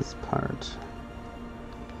fix this part.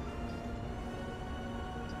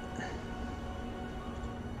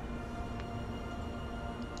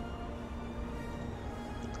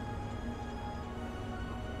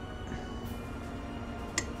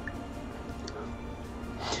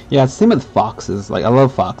 Yeah, it's the same with foxes. Like, I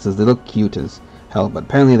love foxes. They look cute as hell, but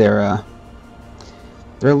apparently they're a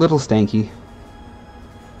little stanky.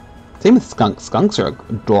 Same with skunks. Skunks are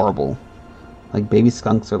adorable. Like, baby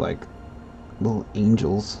skunks are like little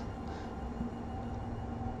angels.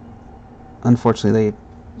 Unfortunately,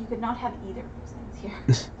 You could not have either of those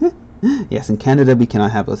things here. yes, in Canada we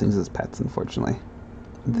cannot have those things as pets, unfortunately.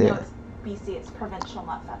 No, it's BC. It's provincial,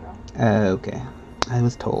 not federal. Okay. I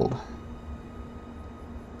was told.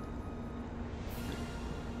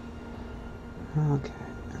 Okay.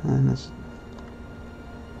 And then this.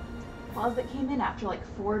 Laws that came in after like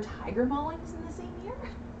 4 tiger maulings in the same year?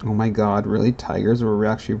 Oh my god, really? Tigers were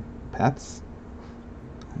actually pets?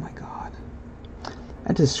 Oh my god.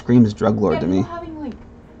 That just screams drug lord to me. Having like,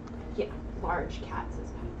 large cats as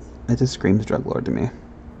pets. It just screams drug lord to me.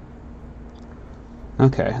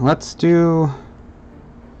 Okay, let's go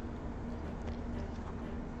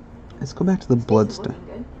back to the bloodstone.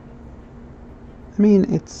 Good. I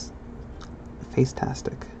mean, it's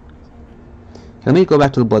face-tastic. Let me go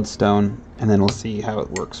back to the bloodstone, and then we'll see how it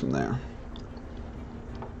works from there.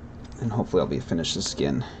 And hopefully I'll be finished the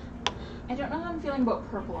skin. I don't know how I'm feeling about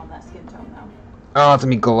purple on that skin tone, though. Oh, it's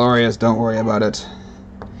gonna be glorious. Don't worry about it.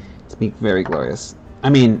 It's gonna be very glorious. I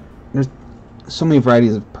mean, there's so many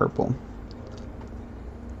varieties of purple.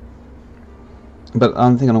 But I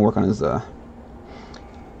think I'm gonna work on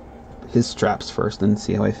his straps first, and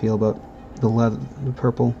see how I feel about the leather, the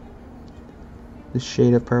purple, the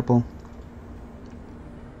shade of purple.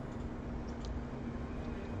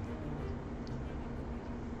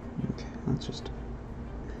 Okay, let's just.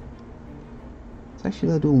 It's actually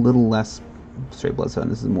gonna do a little less straight bloodstone.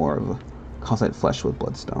 This is more of a calcite flesh with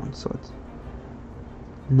bloodstone, so it's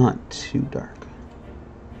not too dark.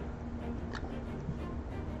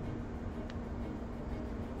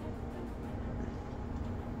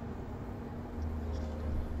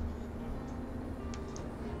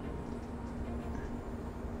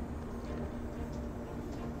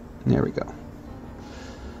 There we go.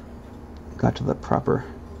 Got to the proper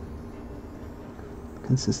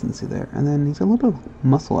consistency there. And then he's got a little bit of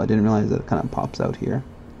muscle. I didn't realize that it kind of pops out here.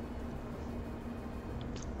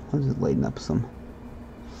 I'll just lighten up some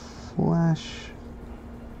flesh.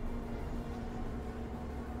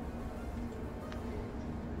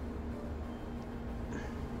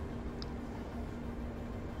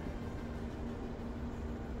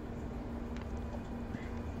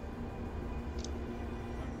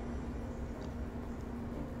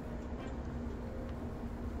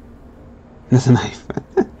 That's a knife.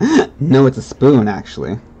 No, it's a spoon,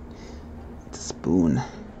 actually. It's a spoon.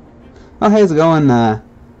 Oh, hey, how's it going,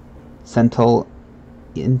 Sentinel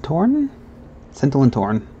Intorn? Sentinel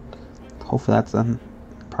Intorn. Hopefully that's a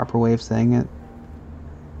proper way of saying it.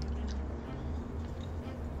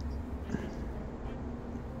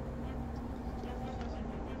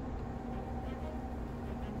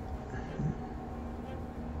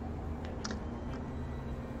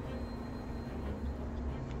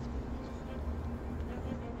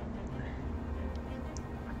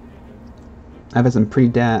 I've had some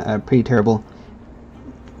pretty terrible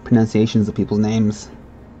pronunciations of people's names.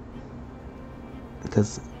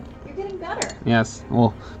 Because you're getting better. Yes.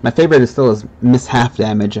 Well, my favorite is still Miss Half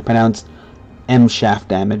Damage. I pronounced M Shaft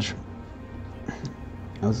Damage.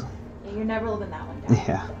 Yeah, you're never living that one down.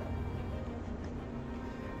 Yeah.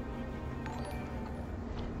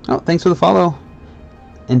 Oh, thanks for the follow,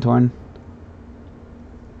 Intorn.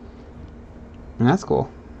 That's cool.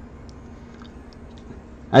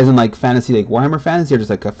 As in, like, fantasy, like Warhammer fantasy, or just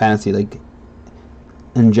like a fantasy, like,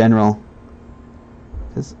 in general?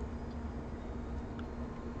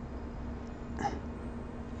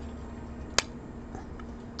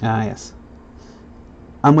 Ah, yes.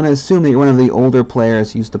 I'm gonna assume that you're one of the older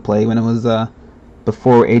players who used to play when it was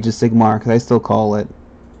before Age of Sigmar, because I still call it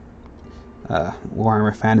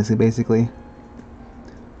Warhammer Fantasy, basically.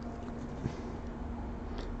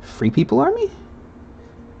 Free People Army?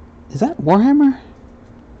 Is that Warhammer?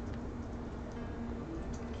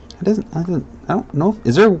 I don't know.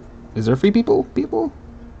 Is there Free People?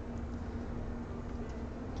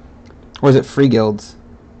 Or is it Free Guilds?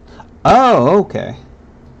 Oh, okay.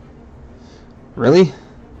 Really?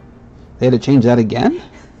 They had to change that again?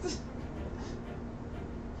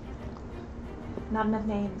 Not enough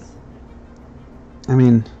names. I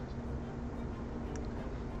mean,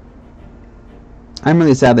 I'm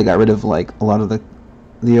really sad they got rid of like a lot of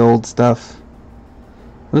the old stuff.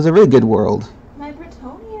 It was a really good world. My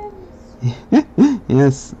Bretonians.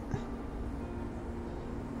 Yes.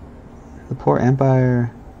 The poor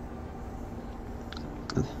Empire.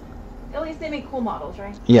 At least they make cool models,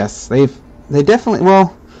 right? Yes, they definitely.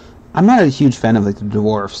 Well, I'm not a huge fan of like the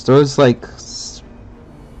dwarfs. There's like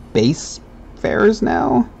space fares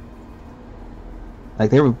now.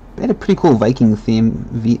 Like they had a pretty cool Viking theme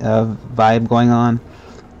vibe going on.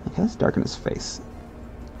 Okay, let's darken his face.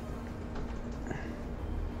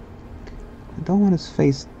 I don't want his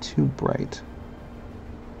face too bright.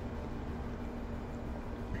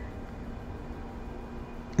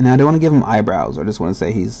 And I don't want to give him eyebrows. I just want to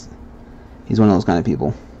say he's one of those kind of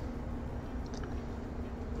people.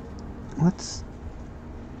 Let's.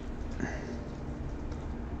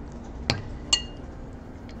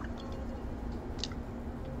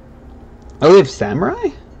 Oh, they have samurai?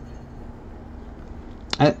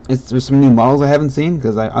 There's some new models I haven't seen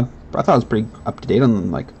because I thought it was pretty up to date on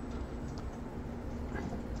them. Like,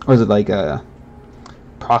 or is it like a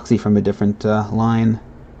proxy from a different line?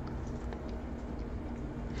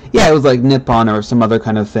 Yeah, it was like Nippon or some other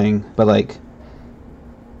kind of thing, but like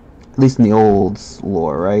at least in the old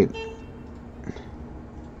lore, right?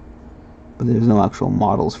 But there's no actual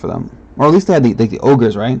models for them, or at least they had the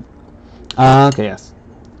ogres, right? Okay, yes.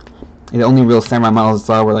 The only real samurai models I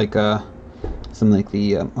saw were like some like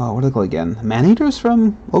the what are they called again? Man-eaters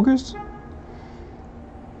from ogres,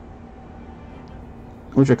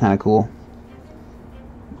 which are kind of cool.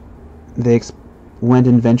 They went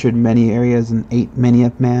and ventured many areas and ate many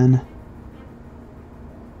a man.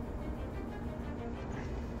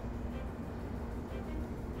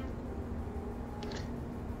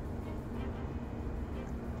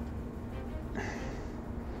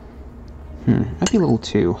 Might be a little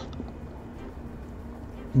too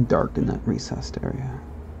dark in that recessed area.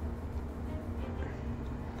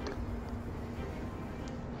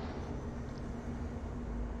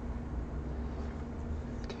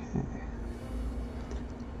 Okay.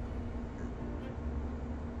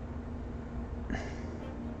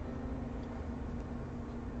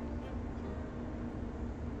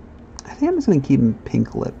 I think I'm just gonna keep him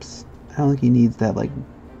pink lips. I don't think he needs to have like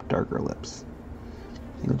darker lips.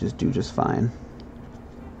 He'll just do just fine.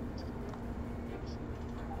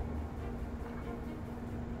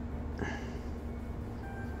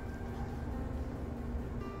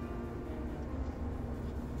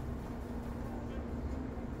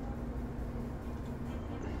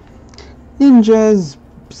 Ninjas,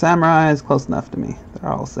 samurais, close enough to me.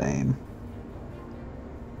 They're all the same.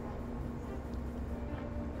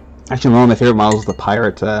 Actually, one of my favorite models was the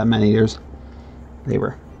pirate man-eaters. They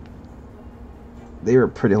were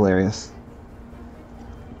pretty hilarious.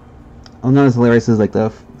 I'm not as hilarious as like the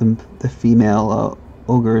female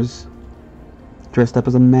ogres dressed up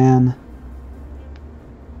as a man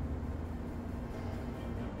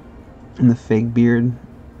and the fake beard.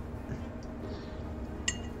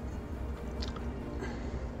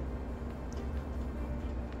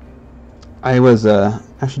 I was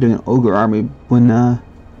actually doing an ogre army when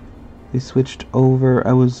we switched over.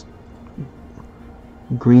 I was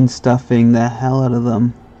green stuffing the hell out of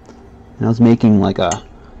them, and I was making like a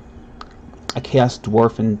chaos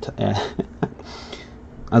dwarf and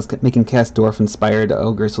I was making chaos dwarf inspired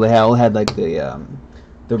ogres, so they all had like the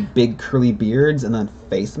big curly beards and then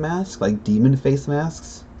face masks, like demon face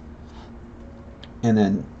masks, and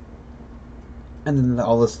then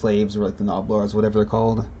all the slaves were like the noblars, whatever they're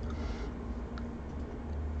called.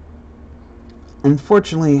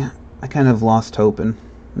 Unfortunately, I kind of lost hope and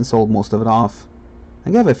sold most of it off. I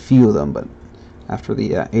have a few of them, but after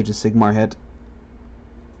the Age of Sigmar hit,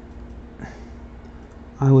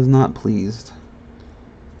 I was not pleased.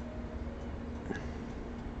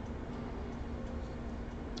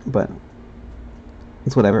 But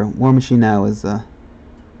it's whatever. War Machine now is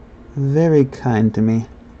very kind to me.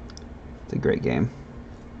 It's a great game.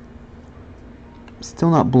 Still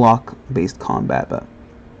not block-based combat, but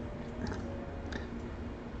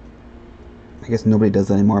I guess nobody does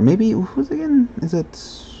that anymore. Maybe, who's again? Is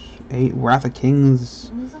it Wrath of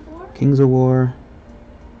Kings? Kings of War?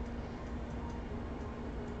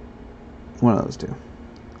 One of those two.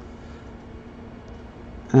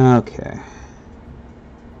 Okay.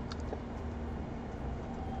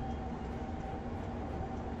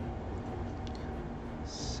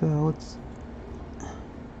 So let's...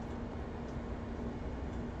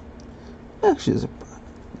 Actually,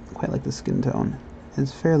 I quite like the skin tone.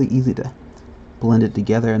 It's fairly easy to blend it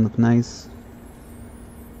together and look nice.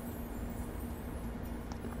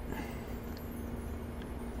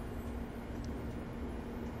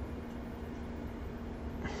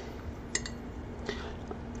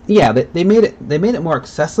 Yeah, they made it more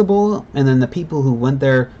accessible, and then the people who went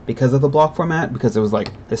there because of the block format, because it was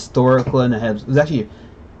like historical and it was actually,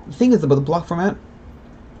 the thing is about the block format,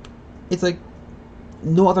 it's like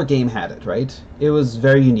no other game had it, right? It was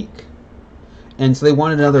very unique. And so they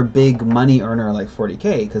wanted another big money earner like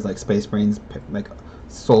 40k, because like Space Marines like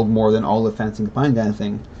sold more than all the Fantasy Combined kind of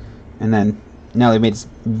thing. And then now they made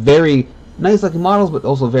very nice looking models, but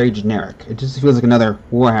also very generic. It just feels like another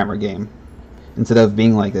Warhammer game instead of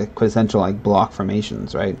being like the quintessential like block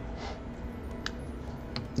formations, right?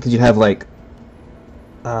 Because you'd have like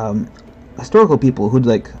historical people who'd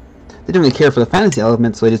like, they don't really care for the fantasy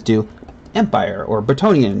elements, so they just do Empire or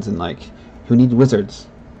Bretonnians and like who need wizards.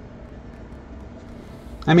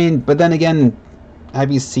 I mean, but then again,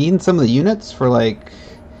 have you seen some of the units for like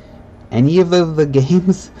any of the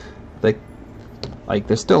games? Like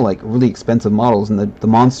they're still like really expensive models, and the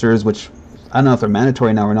monsters, which I don't know if they're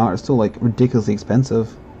mandatory now or not, are still like ridiculously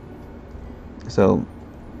expensive. So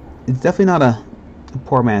it's definitely not a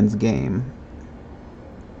poor man's game.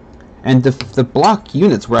 And the block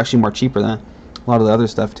units were actually more cheaper than a lot of the other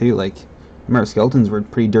stuff too. Like I remember skeletons were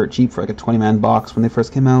pretty dirt cheap for like a 20-man box when they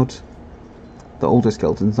first came out. The older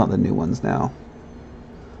skeletons, not the new ones now.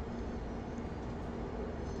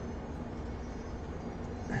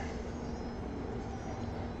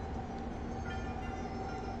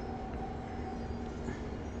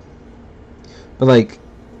 But like,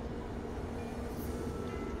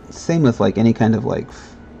 same with like any kind of like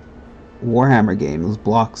Warhammer game, those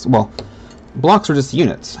blocks, well, blocks are just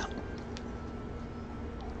units.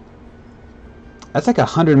 That's like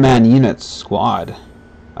 100-man unit squad.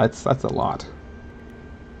 That's a lot.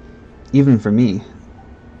 Even for me.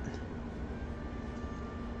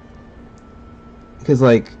 Because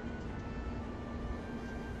like,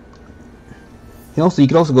 you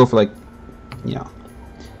could also go for like, you know,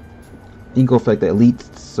 you can go for like the elite.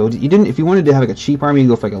 So if you wanted to have like a cheap army, you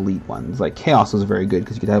go for like elite ones. Like Chaos was very good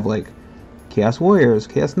because you could have like Chaos Warriors,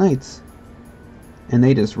 Chaos Knights, and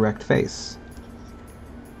they just wrecked face.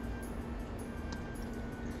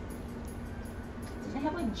 Did they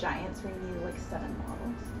have like giants where you needed like 7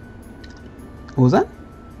 models? What was that?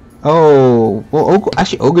 Oh, well,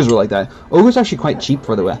 actually, ogres were like that. Ogres are actually quite cheap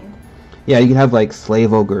for the way. Yeah, you can have like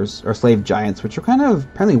slave ogres or slave giants, which are kind of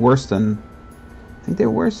apparently worse than. I think they're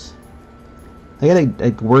worse. They had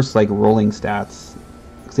like worse like rolling stats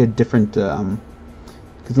because they had different.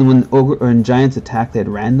 Because when giants attack, they had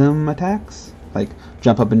random attacks, like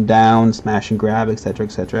jump up and down, smash and grab, etc.,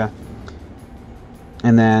 etc.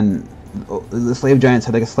 And then the slave giants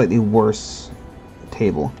had like a slightly worse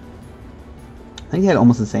table. I think he had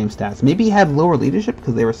almost the same stats. Maybe he had lower leadership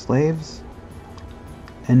because they were slaves,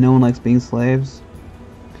 and no one likes being slaves.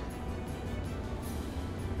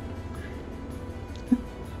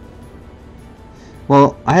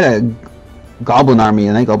 Well, I had a goblin army,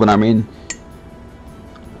 a night goblin army, and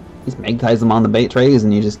you just magnetize them on the bait trays,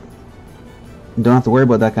 and you just don't have to worry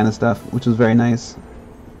about that kind of stuff, which was very nice.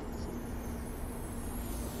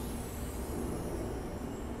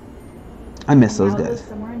 I miss And those now it guys. lives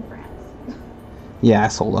somewhere in France. Yeah, I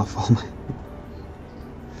sold off all my...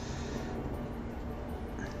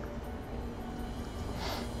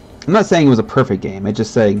 I'm not saying it was a perfect game. I'm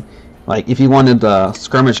just saying, like, if you wanted a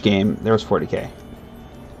skirmish game, there was 40k.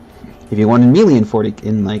 If you wanted melee in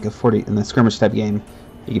a skirmish type game,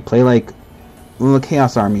 you could play like little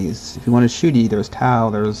Chaos Armies. If you wanted shooty, there was Tau,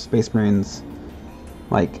 there was Space Marines.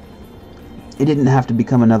 Like, it didn't have to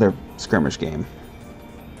become another skirmish game.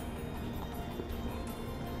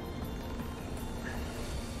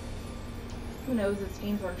 Who knows? It's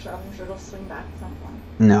Games Workshop. I'm sure it'll swing back at some point.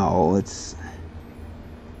 No, it's...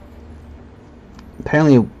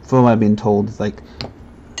 Apparently, from what I've been told, it's like...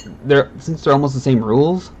 Since they're almost the same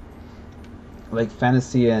rules, like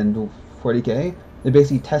Fantasy and 40k, they're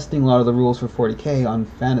basically testing a lot of the rules for 40k on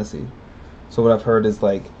Fantasy. So what I've heard is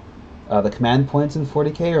like the command points in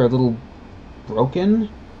 40k are a little broken,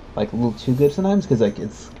 like a little too good sometimes, because like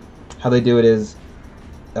it's how they do it is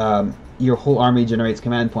your whole army generates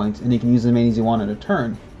command points, and you can use as many as you want in a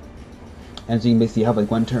turn. And so you can basically have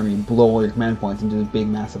like one turn where you blow all your command points and do a big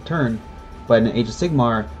massive turn. But in Age of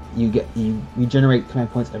Sigmar, you generate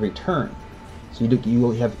command points every turn. So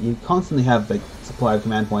you constantly have like supply of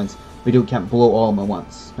command points, but you can't blow all of them at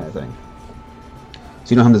once, kind of thing. So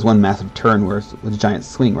you don't have this one massive turn where it's with a giant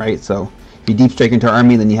swing, right? So if you deep strike into our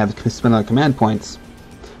army, then you have to spend a lot of command points.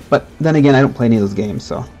 But then again, I don't play any of those games,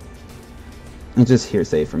 so it's just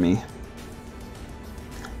hearsay for me.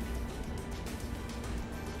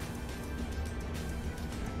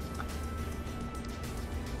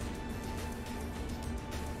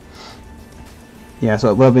 Yeah,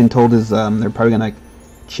 so what I've been told is they're probably gonna like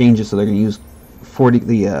change it, so they're gonna use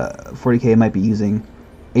 40k might be using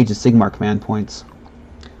Age of Sigmar command points.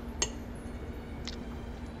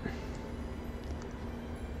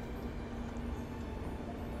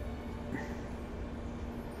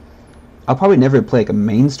 I'll probably never play like a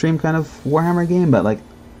mainstream kind of Warhammer game, but like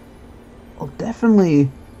I'll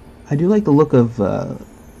definitely, I do like the look of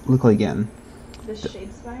look again. The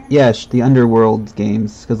Shadespire? Yeah, the Underworlds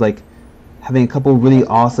games, because like having a couple really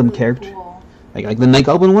awesome really characters, cool. like the Night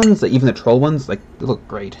Goblin ones, like even the Troll ones, like they look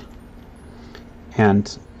great.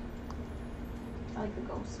 And I like the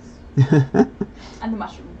ghosts. And the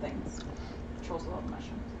mushroom things. Trolls love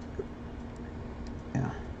mushrooms.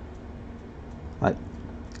 yeah, like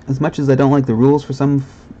as much as I don't like the rules for some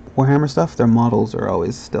Warhammer stuff, their models are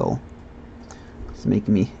always still just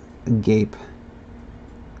making me gape.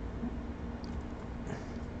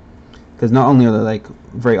 Because not only are they like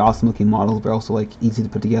very awesome looking models, but also like easy to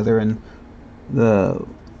put together, and the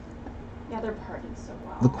they're parted so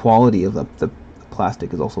well. The quality of the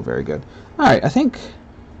plastic is also very good. All right, I think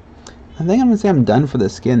I'm gonna say I'm done for the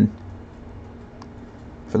skin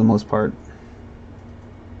for the most part,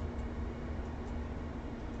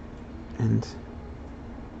 and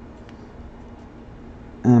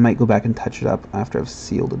I might go back and touch it up after I've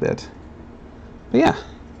sealed a bit. But yeah,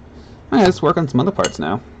 all right, let's work on some other parts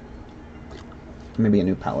now. Maybe a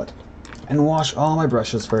new palette, and wash all my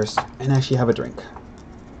brushes first, and actually have a drink.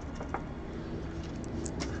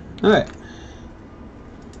 All right.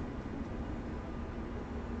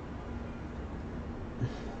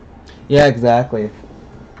 Yeah, exactly.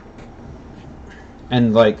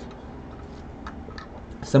 And like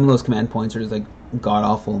some of those command points are just like god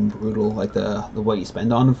awful and brutal, like the what you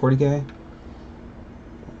spend on in 40k.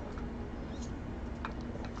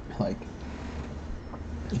 Like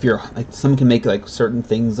if you're like, someone can make like certain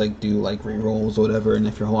things like do like rerolls or whatever, and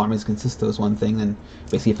if your whole army consists of this one thing, then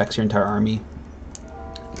basically affects your entire army,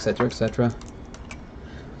 etc., etc.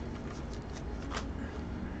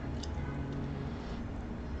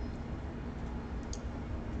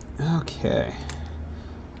 Okay,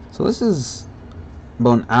 so this is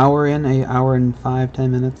about an hour in, an hour and 5-10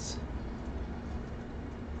 minutes.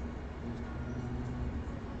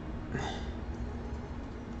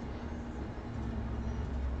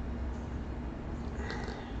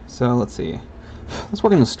 So let's see. Let's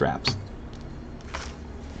work on the straps.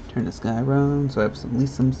 Turn this guy around so I have at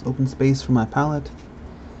least some open space for my palette.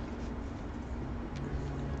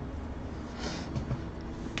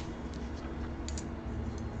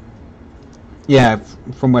 Yeah,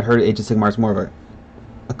 from what I heard, Age of Sigmar is more of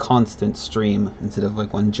a constant stream instead of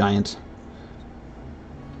like one giant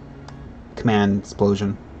command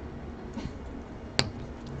explosion.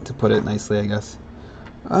 To put it nicely, I guess.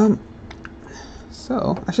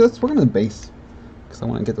 So, actually, let's work on the base, because I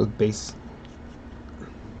want to get those base.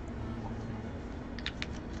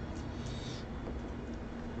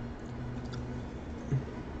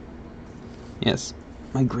 Yes,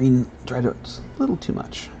 my green dried out just a little too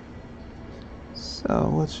much.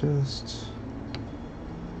 So, let's just...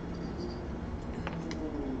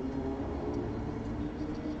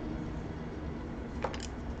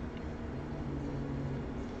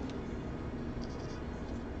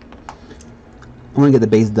 I want to get the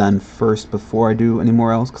base done first before I do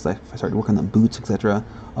anymore else, because if I start working on the boots, etc.,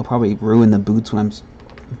 I'll probably ruin the boots when I'm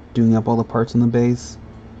doing up all the parts on the base.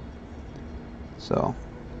 So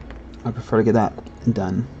I prefer to get that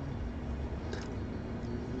done.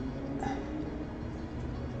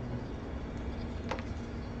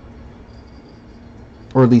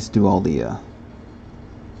 Or at least do all the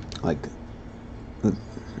like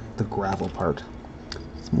the gravel part.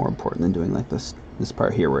 It's more important than doing like this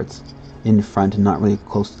part here where it's in front and not really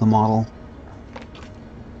close to the model.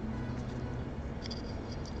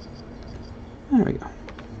 There we go.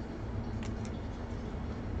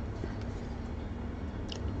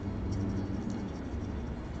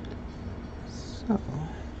 So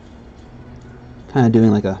kind of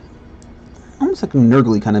doing like almost like a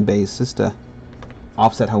Nurgly kind of base, just to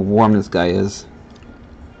offset how warm this guy is.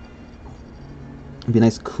 It'd be a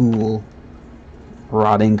nice, cool,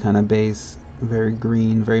 rotting kind of base. Very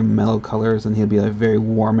green, very mellow colors, and he'll be like very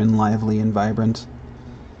warm and lively and vibrant.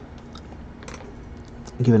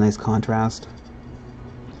 Give a nice contrast.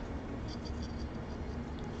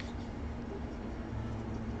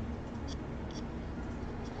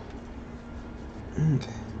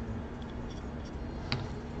 Okay.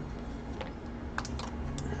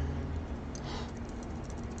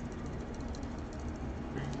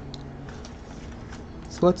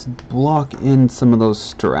 So let's block in some of those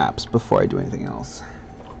straps before I do anything else.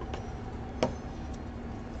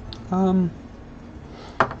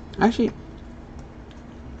 Actually,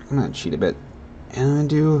 I'm gonna cheat a bit, and I'm gonna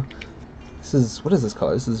do. What is this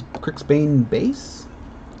color? This is Crixbane base.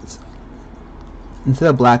 Instead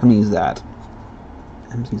of black, I'm gonna use that.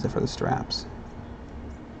 I'm just gonna use that for the straps,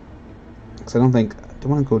 because I don't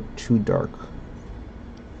want to go too dark.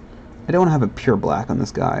 I don't want to have a pure black on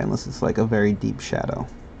this guy unless it's like a very deep shadow.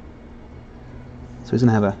 So he's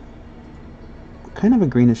gonna have a kind of a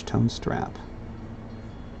greenish tone strap.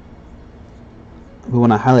 But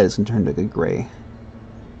when I highlight it, it's gonna turn to like a gray.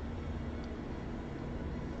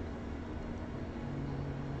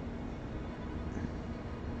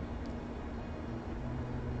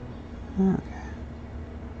 Okay.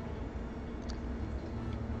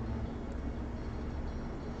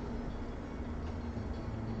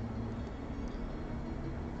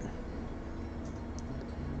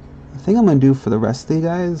 The thing I'm going to do for the rest of the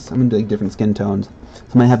guys, I'm going to do like different skin tones. So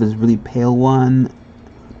I might have this really pale one,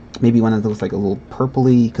 maybe one that looks like a little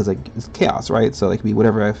purpley, because like it's chaos, right? So it can be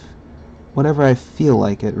whatever I feel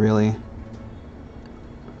like it, really.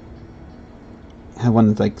 Have one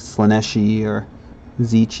that's like Slaneshi or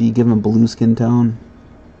Zechi, give him a blue skin tone.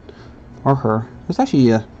 Or her. There's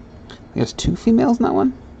actually, I guess 2 females in that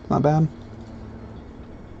one. Not bad.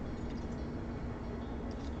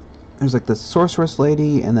 There's like the sorceress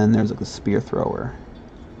lady, and then there's like the spear thrower.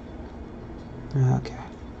 Okay.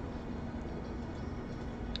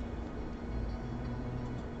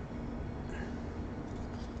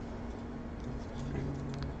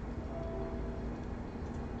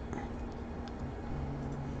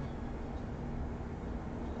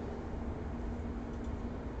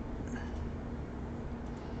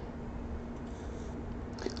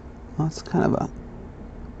 Well, that's kind of a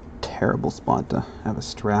terrible spot to have a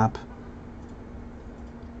strap.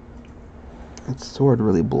 That sword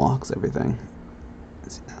really blocks everything.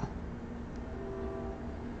 Let's see now.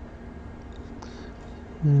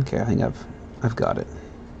 Okay, I think I've got it.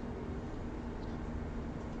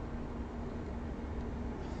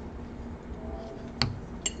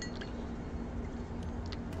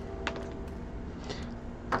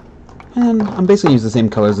 And I'm basically using the same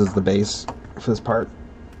colors as the base for this part.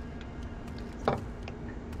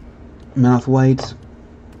 Mouth white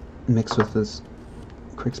mixed with this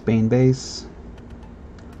Crixbane base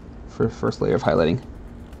for the first layer of highlighting.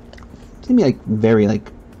 It's gonna be like very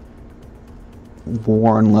like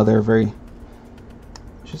worn leather, very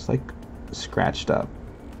just like scratched up.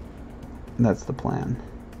 And that's the plan.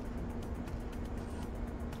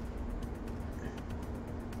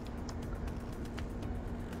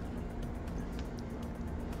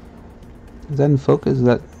 Is that in focus? Is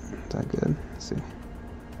that good? Let's see.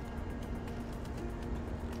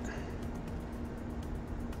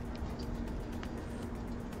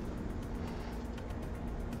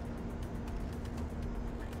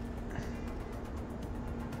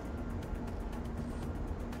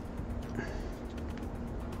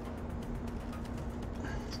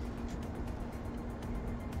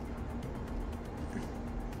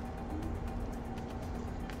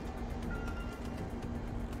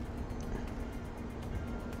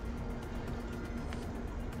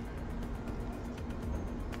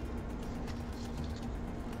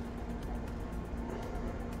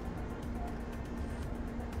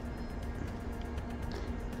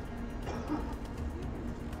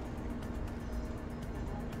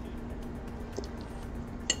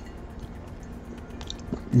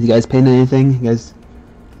 You guys painting anything? You guys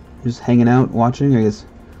just hanging out, watching, or you guys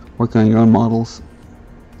working on your own models?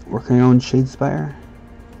 Working on your own Shadespire?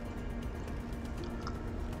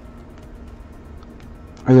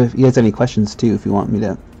 Or if you guys have any questions too, if you want me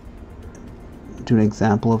to do an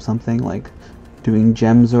example of something, like doing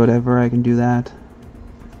gems or whatever, I can do that.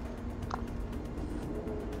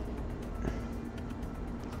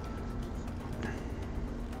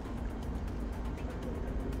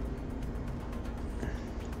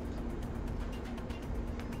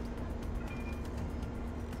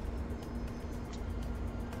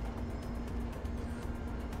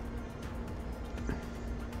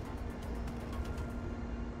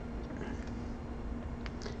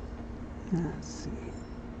 Let's see.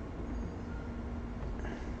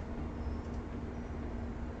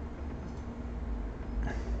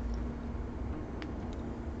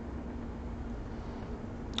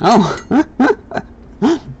 Oh,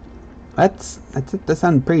 that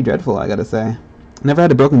sounds pretty dreadful, I gotta say. Never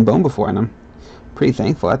had a broken bone before, and I'm pretty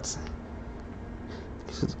thankful. That's,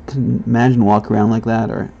 just couldn't imagine walking around like that.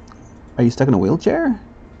 Or are you stuck in a wheelchair?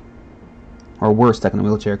 Or were stuck in a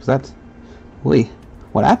wheelchair? Because that's, holy,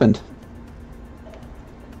 what happened?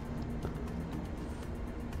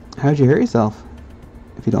 How'd you hurt yourself?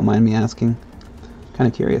 If you don't mind me asking. Kind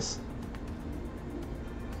of curious.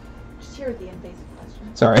 Just here with the invasive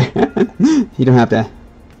question. Sorry. You don't have to.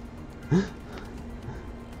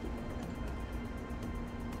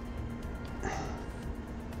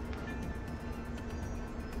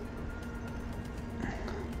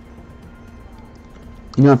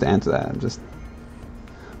 You don't have to answer that. I'm just,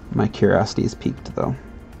 my curiosity is piqued though.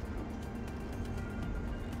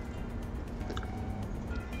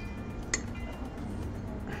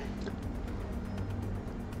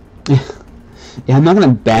 Yeah, I'm not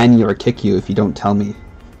gonna ban you or kick you if you don't tell me.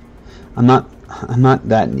 I'm not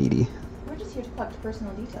that needy. We're just here to collect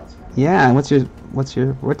personal details from you. Yeah,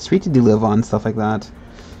 what street did you live on, stuff like that.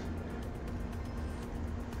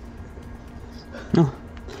 Oh,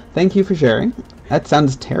 thank you for sharing. That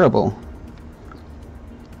sounds terrible.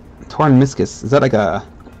 Torn meniscus. Is that like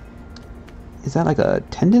a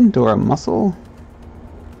tendon or a muscle?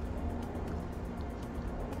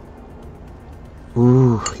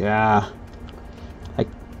 Ooh, yeah.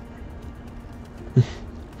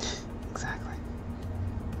 Exactly.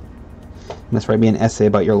 You must write me an essay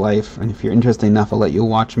about your life, and if you're interested enough, I'll let you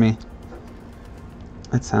watch me.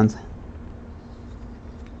 That sounds...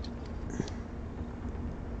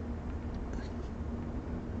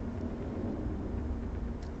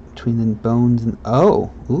 Between the bones and...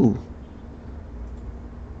 Oh! Ooh.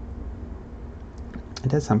 It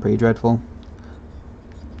does sound pretty dreadful.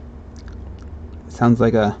 Sounds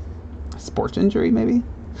like a sports injury, maybe?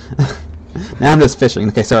 Now I'm just fishing.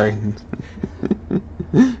 Okay, sorry.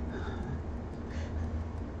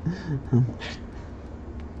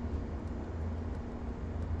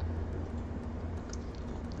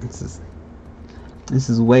 This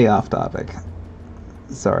is way off topic.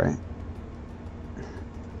 Sorry.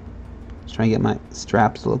 Just trying to get my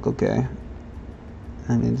straps to look okay.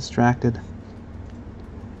 I'm getting distracted.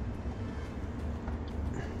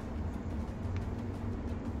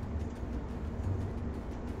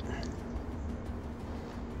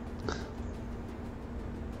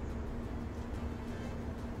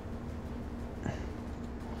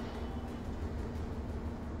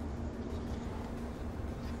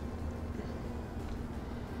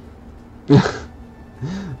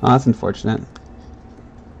 Oh, that's unfortunate.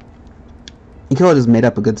 You could have just made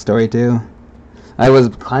up a good story too. I was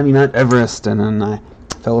climbing Mount Everest and then I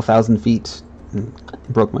fell 1,000 feet and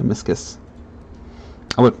broke my meniscus.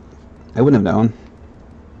 I wouldn't have known.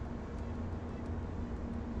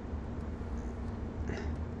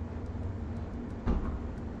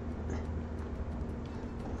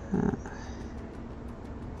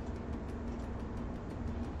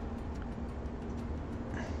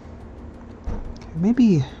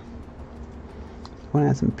 Maybe I want to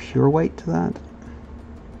add some pure white to that.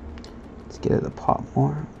 Let's get it to pop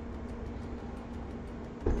more.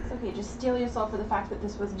 It's okay, just steel yourself for the fact that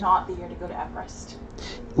this was not the year to go to Everest.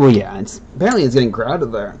 Well, yeah, apparently it's getting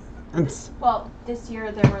crowded there. Well, this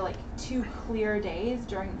year there were like 2 clear days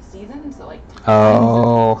during the season, so like tons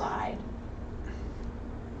Oh. of people died.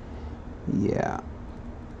 Yeah,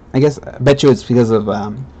 I bet you it's because of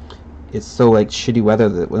it's so like shitty weather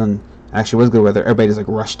that when actually was good weather, everybody just like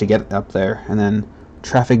rushed to get up there, and then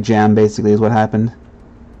traffic jam basically is what happened.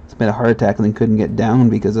 It's made a heart attack and then couldn't get down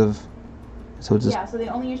because of, so it's just, yeah, so they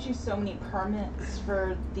only issue so many permits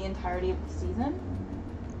for the entirety of the season.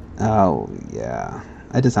 Oh yeah,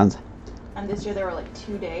 that just sounds. And this year there were like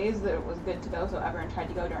 2 days that it was good to go, so everyone tried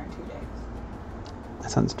to go during 2 days.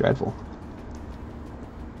 That sounds dreadful.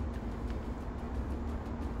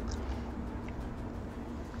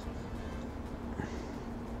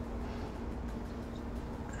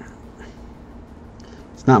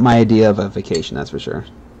 It's not my idea of a vacation, that's for sure.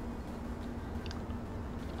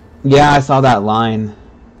 Yeah, I saw that line.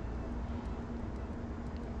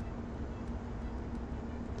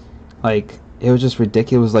 Like, it was just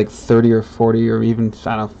ridiculous. It was like 30 or 40 or even,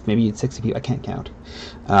 I don't know, maybe 60 people. I can't count.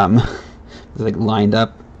 It's like lined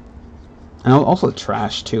up. And also the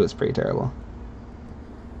trash, too, is pretty terrible.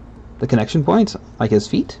 The connection point, like his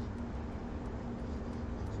feet.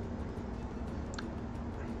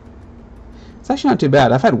 It's actually not too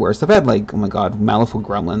bad. I've had worse. I've had, like, oh my god, Malifaux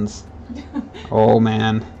gremlins. Oh,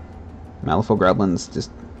 man. Malifaux gremlins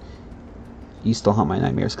just used to haunt my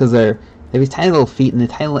nightmares. Because they have these tiny little feet and the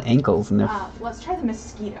tiny little ankles. And they're... let's try the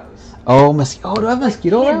mosquitoes. Oh, mosquito. Oh, do I have a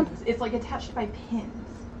mosquito around? It's like attached by pins.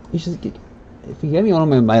 You should get... If you get me one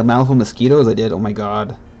of my Malifaux mosquitoes, I did. Oh my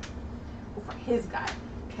god. Oh, for his guy.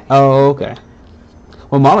 Okay. Oh, okay.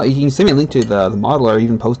 Well, model. You can send me a link to the model, or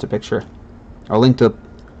even post a picture, or a link to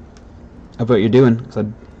of what you're doing, because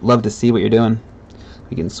I'd love to see what you're doing.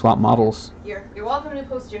 We can swap models. You're welcome to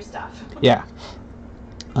post your stuff. Yeah.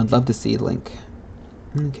 I'd love to see a link.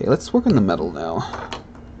 Okay, let's work on the metal now.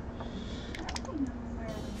 You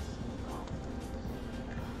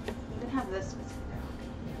can have this.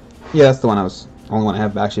 Yeah, that's the one only one I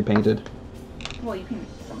have actually painted. Well, you painted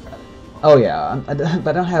some for other people. Oh yeah, but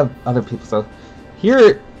I don't have other people. So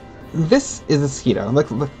here, this is a mosquito. Look.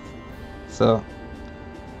 So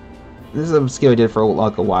this is a mosquito I did for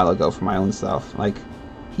like a while ago for my own stuff. Like,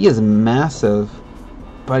 he is massive,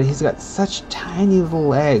 but he's got such tiny little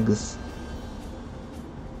legs,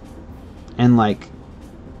 and like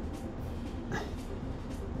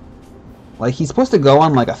he's supposed to go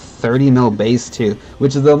on like a 30 mil base too,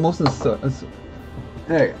 which is the most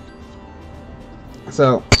there you go.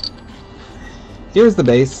 So here's the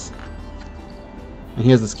base, and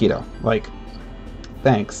here's the mosquito. Like,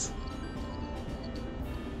 thanks.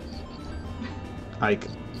 Like,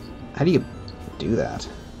 how do you do that?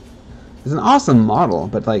 It's an awesome model,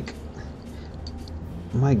 but like,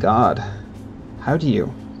 my god, how do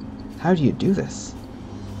you do this?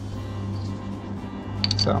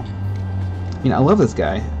 So, I mean, I love this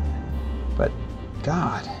guy, but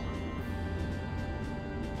god.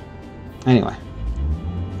 Anyway.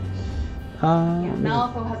 Yeah,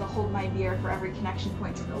 Malifaux has a hold my beer for every connection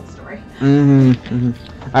point to build story.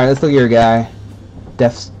 Alright, let's look at your guy.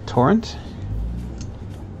 Death's Torrent.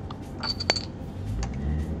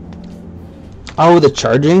 Oh, the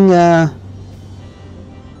charging, oh,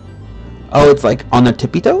 it's like on their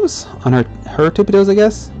tippy toes? On her tippy toes, I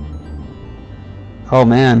guess? Oh,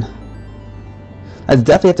 man. I'd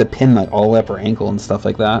definitely have to pin like all the way up her ankle and stuff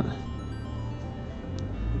like that.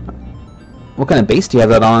 What kind of base do you have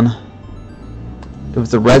that on? If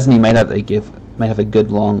it's a resin, you might have a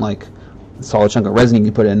good long, like, solid chunk of resin you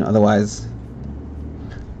can put in. Otherwise,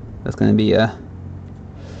 that's going to be a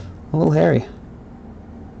little hairy.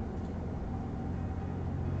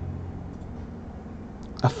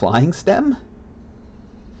 A flying stem?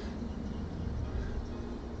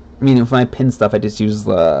 I mean, if I pin stuff, I just use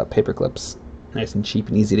the paper clips. Nice and cheap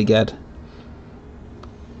and easy to get.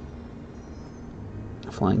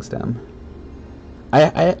 A flying stem.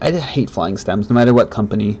 I hate flying stems, no matter what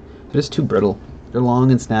company. They're just too brittle. They're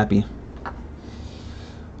long and snappy.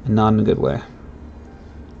 And not in a good way.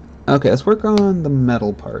 Okay, let's work on the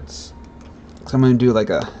metal parts. So I'm going to do like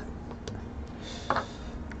a...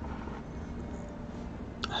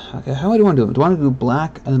 Okay, how do I want to do it? Do I want to do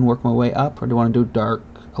black and then work my way up, or do I want to do dark,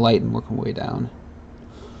 light, and work my way down?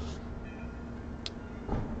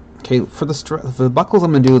 Okay, for the buckles,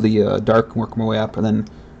 I'm going to do the dark and work my way up, and then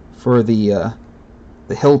for the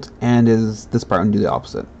hilt and this part, I'm going to do the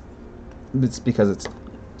opposite. It's because it's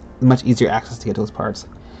much easier access to get to those parts,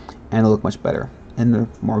 and they look much better, and they're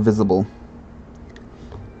more visible.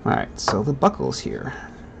 Alright, so the buckles here.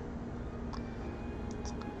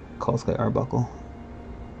 Call this guy Arbuckle.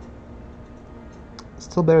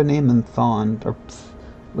 Still better name than Thond. Or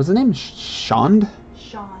was the name Shond?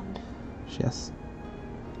 Shond. Yes.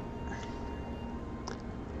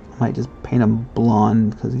 I might just paint him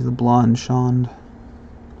blonde because he's a blonde Shond.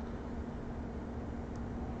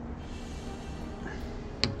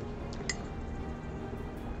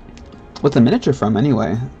 What's a miniature from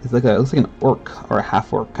anyway? It's like it looks like an orc or a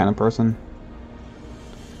half orc kind of person.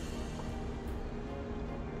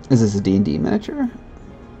 Is this a D&D miniature?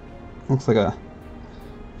 Looks like a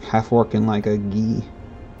half orc in like a gi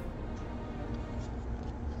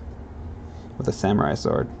with a samurai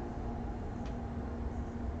sword.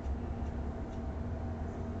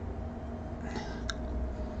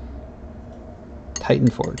 Titan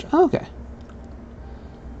Forge. Oh, okay.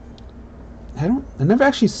 I never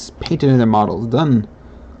actually painted any of their models. Done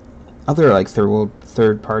other like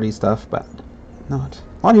third party stuff, but not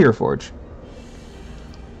a lot of Hero Forge.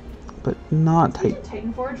 But not Titan.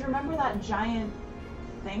 Titan Forge. Remember that giant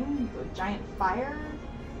thing, the giant fire?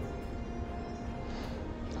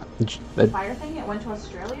 Fire thing. It went to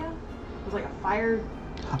Australia. It was like a fire.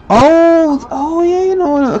 Oh yeah, you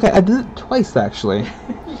know. Okay, I did it twice actually.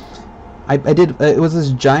 I did. It was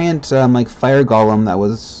this giant like fire golem that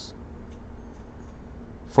was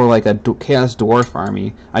for like a Chaos Dwarf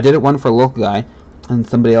army. I did it one for a local guy, and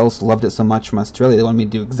somebody else loved it so much from Australia they wanted me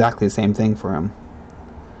to do exactly the same thing for him.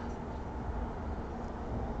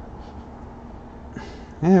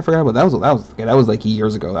 Yeah, I forgot about that. That was like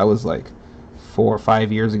years ago. That was like 4 or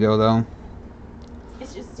 5 years ago though.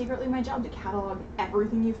 It's just secretly my job to catalog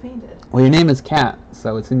everything you've painted. Well, your name is Cat,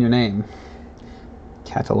 so it's in your name.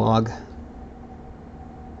 Catalog.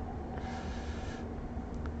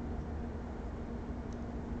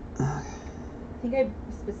 I think I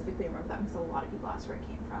specifically remember that because a lot of people asked where it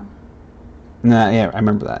came from. Nah, yeah, I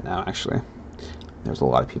remember that now, actually. There's a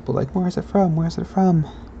lot of people like, where's it from? Where's it from?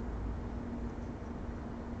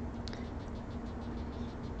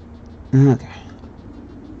 Okay.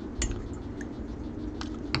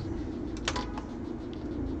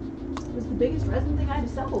 It was the biggest resin thing I'd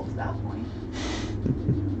assembled at that point.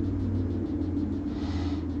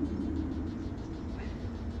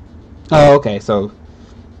 Oh, okay, so...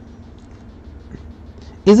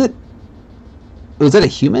 Was that a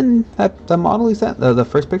human, that model you sent? The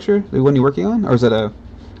first picture? The one you're working on? Or is it a...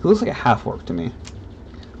 It looks like a half-orc to me.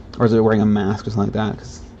 Or is it wearing a mask or something like that?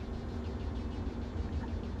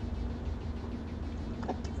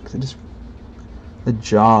 Cause it just... The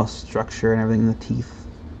jaw structure and everything, the teeth.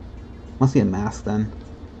 Must be a mask then.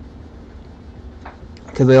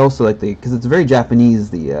 Because they also like the... Because it's very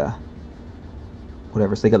Japanese, the...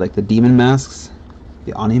 whatever, so they got like the demon masks.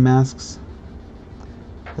 The Oni masks.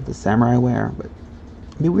 That the samurai wear, but...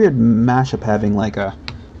 It'd be a weird mashup having like a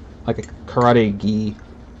karate gi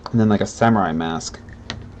and then like a samurai mask.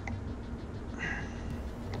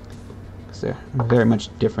 Because they're very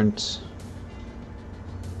much different.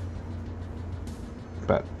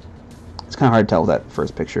 But it's kind of hard to tell with that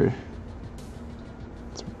first picture.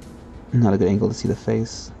 It's not a good angle to see the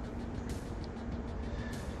face.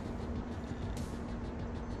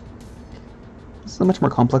 This is a much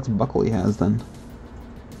more complex buckle he has than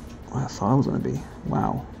what I thought it was going to be.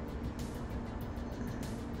 Wow.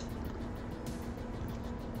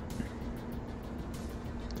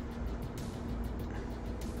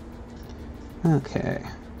 Okay.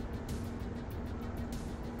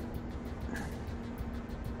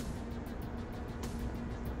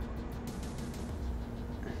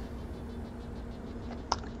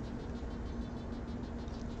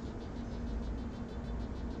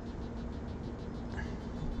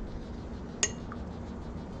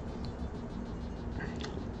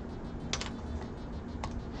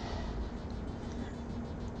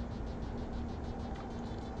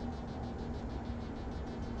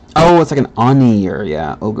 Oh, it's like an Oni or,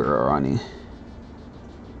 yeah, Ogre or Oni.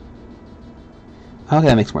 Okay,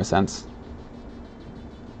 that makes more sense.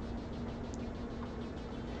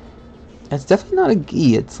 It's definitely not a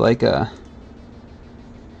gi, it's like a...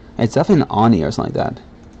 It's definitely an Oni or something like that.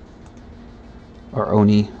 Or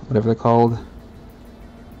Oni, whatever they're called.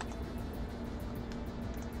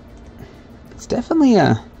 It's definitely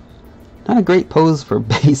a... Not a great pose for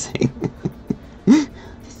basing.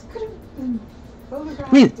 This could have been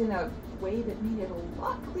photographed in a way that made it a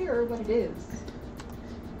lot clearer what it is.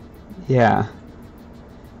 Yeah.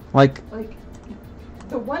 Like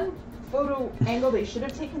the one photo angle they should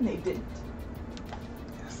have taken, they didn't.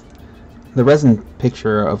 The resin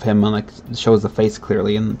picture of him shows the face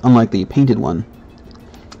clearly, and unlike the painted one,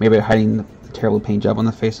 maybe they're hiding the terrible paint job on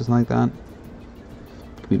the face or something like that.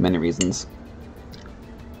 Could be many reasons.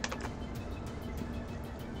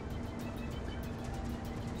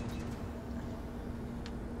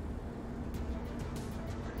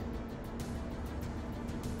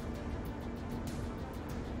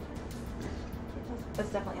 That's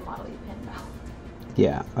definitely a model you pinned now.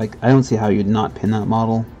 Yeah, like I don't see how you'd not pin that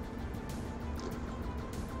model.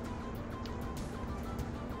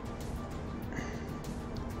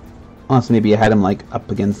 Unless maybe you had him like up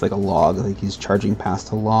against like a log, like he's charging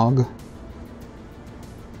past a log.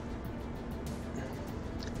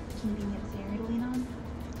 Convenient area to lean on?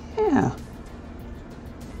 Yeah.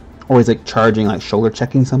 Or he's like charging, like shoulder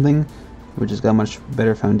checking something, which has got a much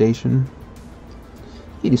better foundation.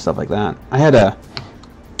 You do stuff like that. I had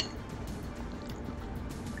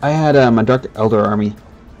my Dark Elder army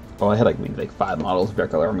well, I had like maybe like 5 models of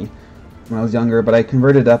Dark Elf Army when I was younger, but I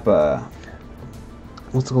converted up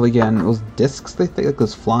what's it called again? Those discs they think like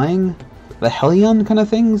those flying, the Hellion kind of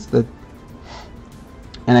things.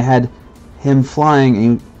 And I had him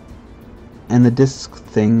flying, and the disc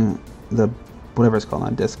thing, the whatever it's called,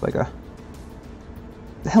 not disc, like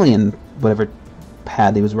the Hellion, whatever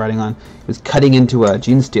pad he was riding on, he was cutting into a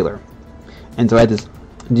Gene Stealer, and so I had this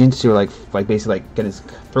Gene Stealer like basically like get his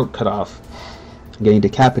throat cut off, getting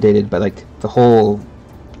decapitated, but like the whole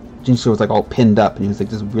Gene Stealer was like all pinned up, and he was like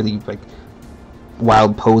this really like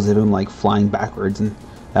wild pose of him like flying backwards, and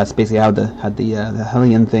that's basically how the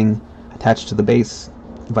Hellion thing attached to the base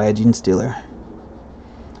via Gene Stealer.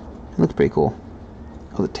 It looked pretty cool.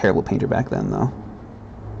 I was a terrible painter back then, though,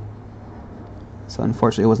 so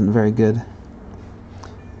unfortunately it wasn't very good.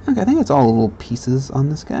 Okay, I think it's all little pieces on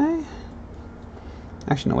this guy.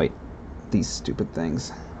 Actually, no, wait. These stupid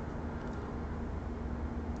things.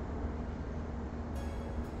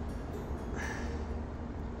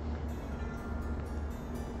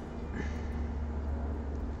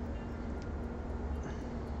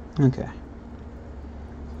 Okay.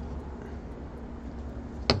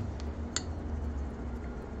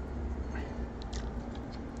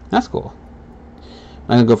 That's cool.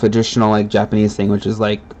 I'm gonna go for the traditional like Japanese thing, which is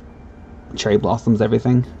like cherry blossoms,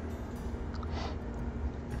 everything.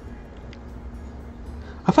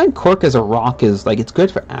 I find cork as a rock is like it's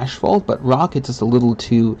good for asphalt, but rock it's just a little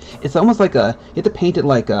too. It's almost like you have to paint it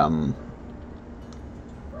like what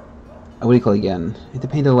do you call it again? You have to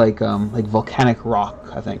paint it like volcanic rock.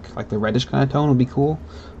 I think like the reddish kind of tone would be cool,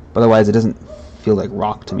 but otherwise it doesn't feel like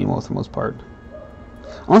rock to me for the most part.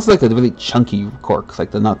 Unless like the really chunky corks,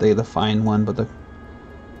 like not the fine one, but the.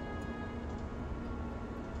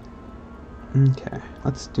 Okay,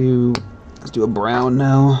 let's do a brown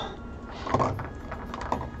now.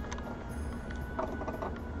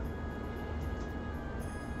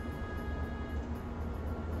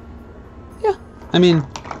 Yeah, I mean,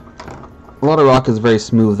 a lot of rock is very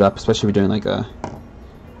smoothed up, especially if you're doing like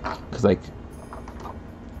because like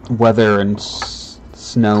weather and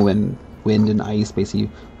snow and wind and ice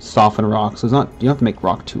basically soften rock, so it's not, you don't have to make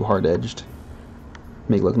rock too hard edged.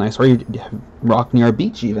 Make it look nice, or you have rock near a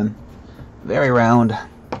beach even. Very round.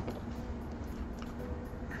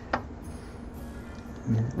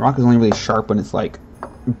 Rock is only really sharp when it's like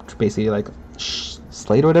basically like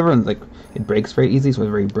slate or whatever, and like it breaks very easily, so it's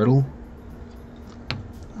very brittle.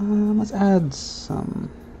 Let's add some.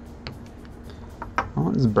 I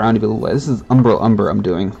want this brown to be a little light. This is umber I'm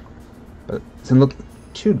doing, but it's gonna look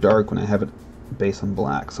too dark when I have it based on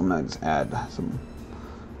black, so I'm gonna just add some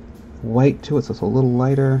white to it so it's a little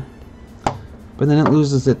lighter, but then it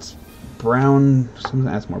loses its brown, so I'm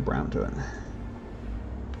gonna add some more brown to it.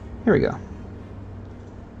 Here we go.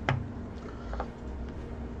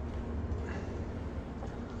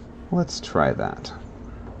 Let's try that.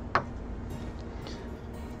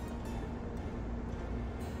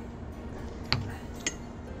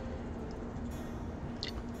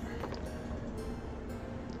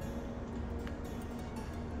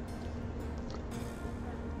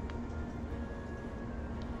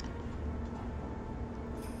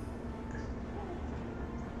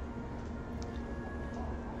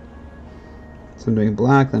 So I'm doing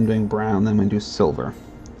black, then I'm doing brown, then I'm going to do silver.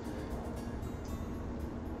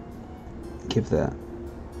 Give the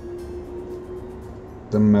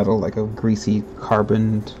metal like a greasy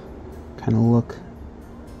carbon kind of look.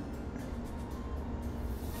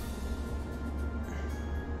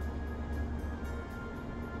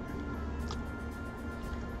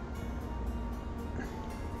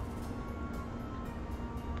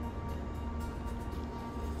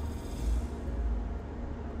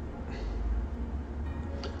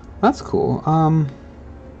 That's cool.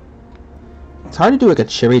 It's hard to do like a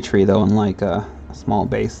cherry tree though on like a small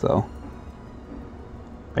base though.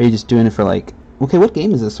 Are you just doing it for like? Okay, what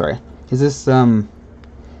game is this? Sorry, is this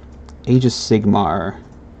Age of Sigmar?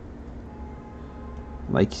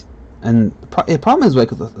 Like, and the problem is like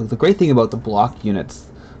the great thing about the block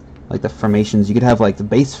units, like the formations, you could have like the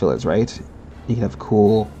base fillers, right? You could have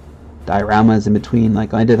cool dioramas in between.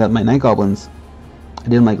 Like when I did that with my Night Goblins, I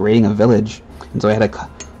did them like raiding a village, and so I had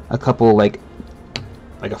a couple like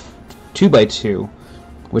a 2x2,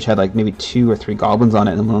 which had like maybe 2 or 3 goblins on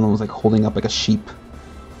it, and one of them was like holding up like a sheep,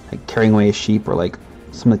 like carrying away a sheep, or like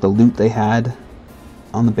some like the loot they had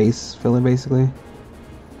on the base filler, basically.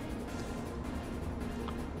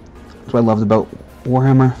 That's what I loved about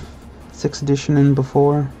Warhammer 6th edition and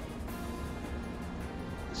before.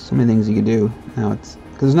 So many things you could do now. It's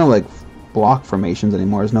because there's no like block formations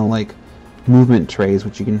anymore. There's no like movement trays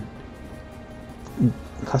which you can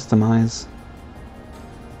customize.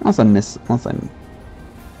 Unless I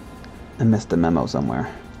missed a memo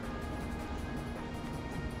somewhere.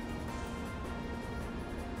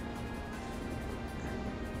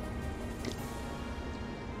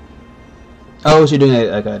 Oh, so you're doing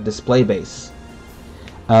like a display base.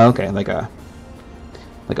 Oh, okay, like an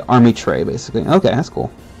army tray, basically. Okay, that's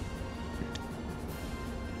cool.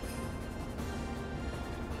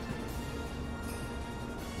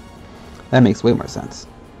 That makes way more sense.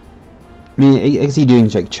 I mean, I can see doing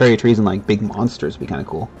like cherry trees and like big monsters would be kind of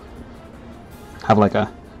cool. Have like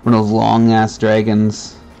one of those long ass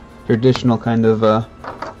dragons, traditional kind of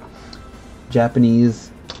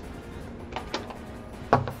Japanese.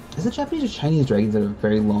 Is it Japanese or Chinese dragons that are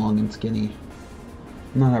very long and skinny?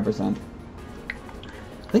 I'm not 100%.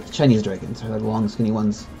 I think the Chinese dragons are the long, skinny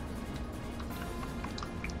ones.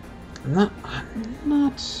 I'm not.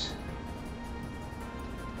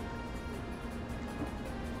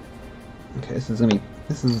 Okay,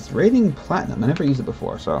 this is rating platinum. I never used it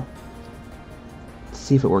before, so let's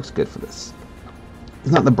see if it works good for this.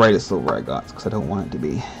 It's not the brightest silver I got because I don't want it to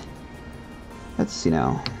be. Let's see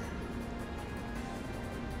now.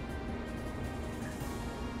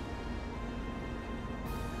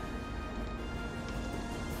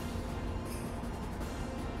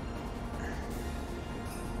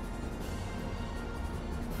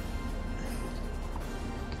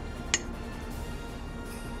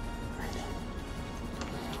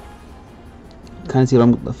 Kind of see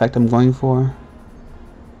what effect I'm going for.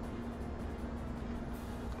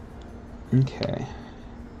 Okay.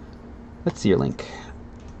 Let's see your link.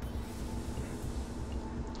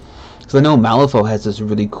 Because I know Malifaux has this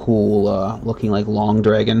really cool looking like long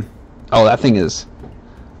dragon. Oh, that thing is...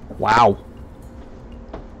 Wow.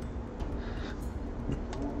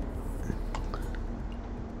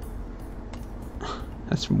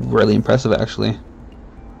 That's really impressive, actually.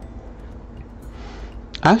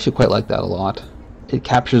 I actually quite like that a lot. It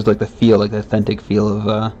captures like the feel, like the authentic feel of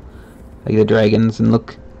like the dragons, and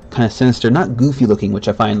look kind of sinister, not goofy looking, which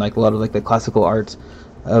I find like a lot of like the classical art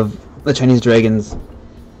of the Chinese dragons.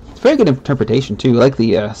 It's very good interpretation too. I like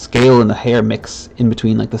the scale and the hair mix in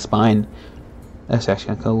between like the spine. That's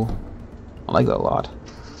actually kind of cool. I like that a lot.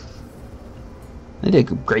 They did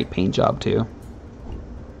a great paint job too.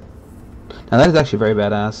 Now that is actually very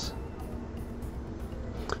badass.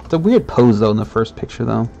 It's a weird pose though in the first picture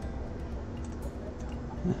though.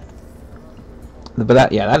 But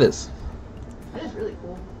that is. That is really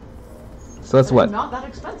cool. So that's what? Not that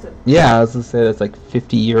expensive. Yeah, I was gonna say that's like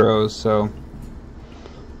 50 euros, so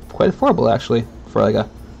quite affordable actually for like a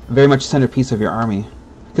very much centerpiece of your army.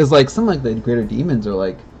 Because like some like the greater demons are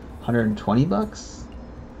like 120 bucks.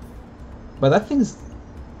 But that thing's,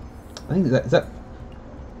 I think is that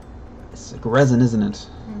it's like resin, isn't it?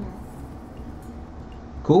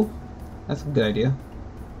 Cool. That's a good idea.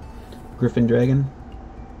 Griffin Dragon.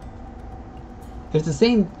 If it's the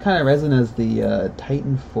same kind of resin as the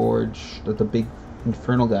Titan Forge, the big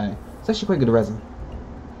Infernal guy, it's actually quite good resin.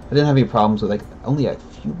 I didn't have any problems with like only a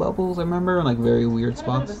few bubbles, I remember, in like very weird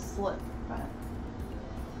spots. A bit of a slip, but...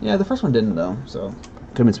 Yeah, the first one didn't though, so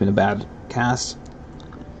could have been a bad cast.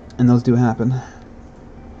 And those do happen.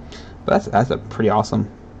 But that's a pretty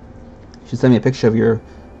awesome. You should send me a picture of your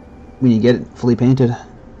when you get it fully painted.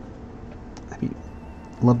 I'd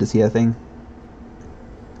love to see that thing.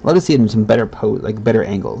 Love to see it in some better better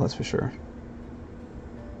angles, that's for sure.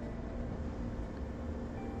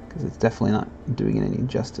 Because it's definitely not doing it any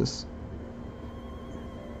justice.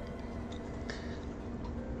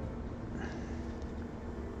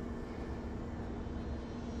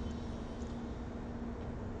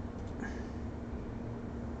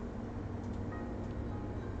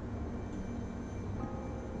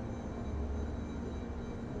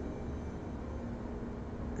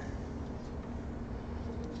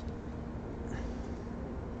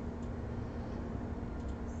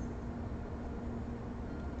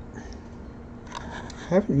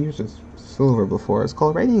 I haven't used this silver before. It's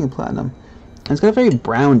called Radiant Platinum. And it's got a very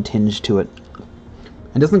brown tinge to it.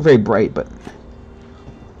 It doesn't look very bright, but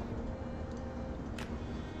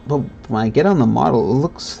when I get on the model, it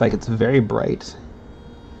looks like it's very bright.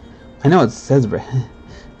 I know it says the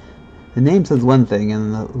name says one thing,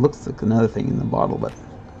 and it looks like another thing in the bottle, but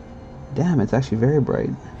damn, it's actually very bright.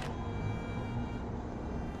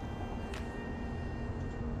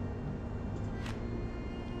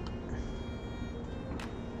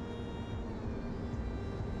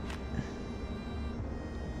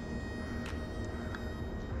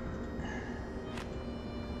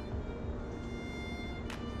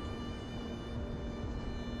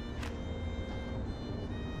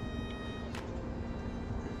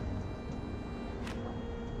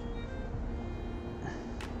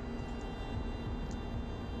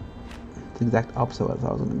 the exact opposite of what I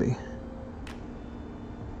thought it was going to be.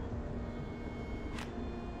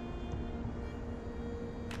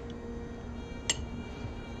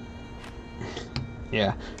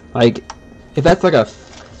 Yeah, like, if that's like a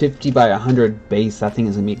 50 by 100 base, that thing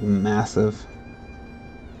is going to be massive.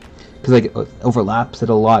 Because, like, it overlaps it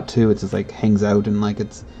a lot, too. It just, like, hangs out and, like,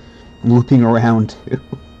 it's looping around, too.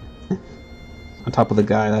 On top of the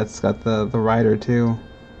guy that's got the rider, too.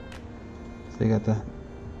 So you got the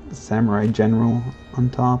samurai general on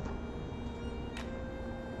top.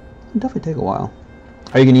 It'll definitely take a while.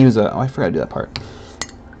 Are you going to use a... Oh, I forgot to do that part.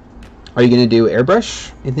 Are you going to do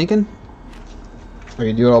airbrush, you thinking? Or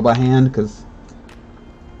you do it all by hand? Because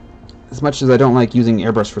as much as I don't like using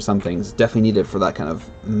airbrush for some things, definitely need it for that kind of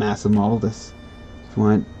massive model. This, if you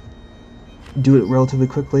want to do it relatively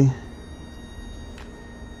quickly.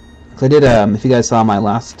 So I did, if you guys saw my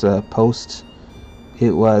last post,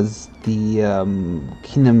 it was the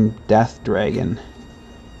Kingdom Death Dragon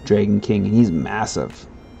King, and he's massive.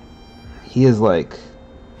 He is like,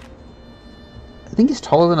 I think he's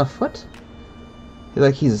taller than a foot.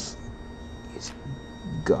 He's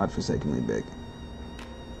godforsakenly big.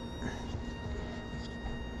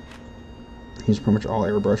 He's pretty much all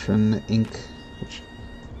airbrush and ink, which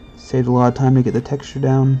saved a lot of time to get the texture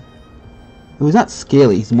down. It was not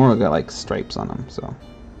scaly, he's more got like stripes on him, so.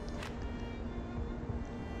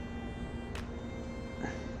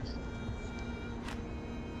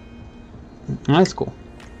 That's cool.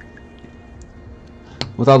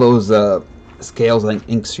 With all those scales, I think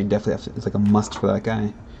inks you definitely have to, it's like a must for that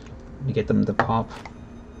guy. You get them to pop.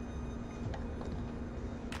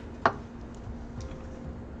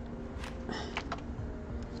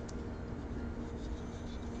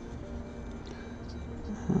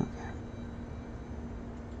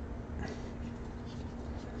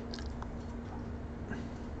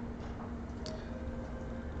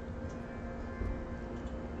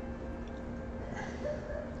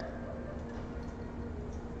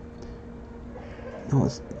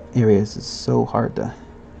 Those areas is so hard to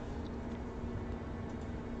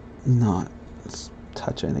not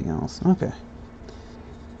touch anything else. Okay.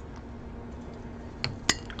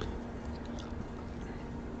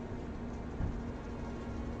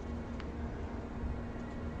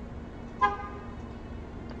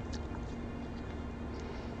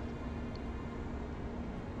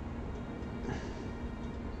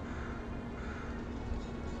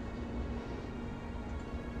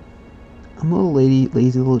 I'm a little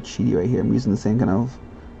lazy, a little cheaty right here. I'm using the same kind of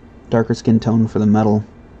darker skin tone for the metal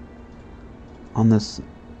on this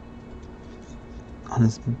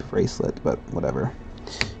bracelet, but whatever.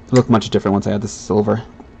 It'll look much different once I add the silver.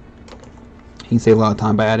 You can save a lot of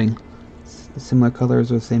time by adding similar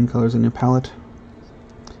colors or the same colors in your palette.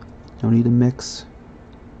 Don't need to mix.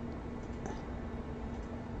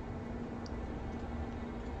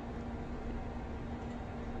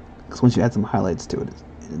 Because once you add some highlights to it,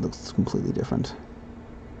 it looks completely different.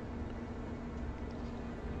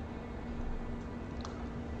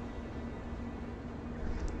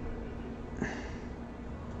 I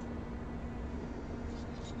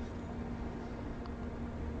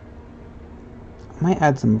might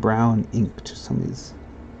add some brown ink to some of these,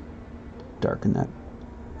 darken that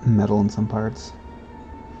metal in some parts.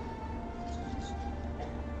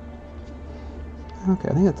 Okay,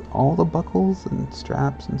 I think that's all the buckles and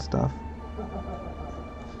straps and stuff.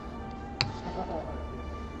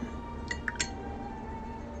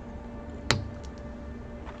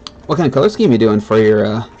 What kind of color scheme are you doing for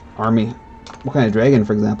your army? What kind of dragon,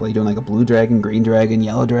 for example? Are you doing like a blue dragon, green dragon,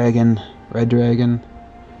 yellow dragon, red dragon?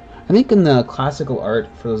 I think in the classical art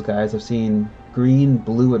for those guys, I've seen green,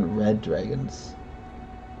 blue, and red dragons.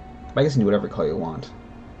 I guess you can do whatever color you want.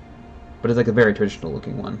 But it's like a very traditional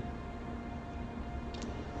looking one.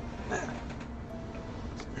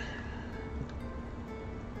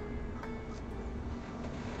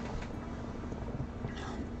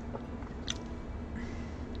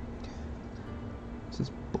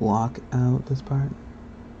 Just block out this part.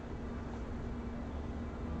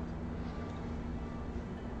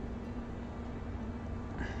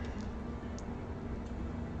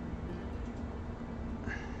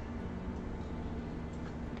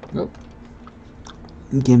 Oh.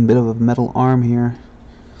 Give him a bit of a metal arm here.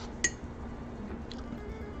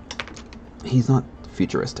 He's not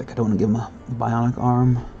futuristic. I don't want to give him a bionic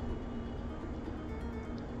arm.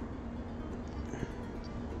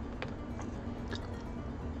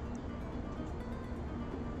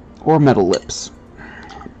 Or metal lips.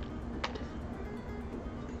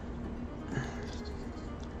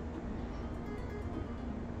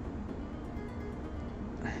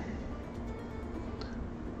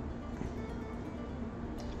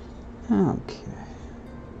 Okay.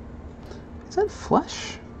 Is that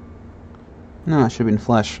flesh? No, it should have been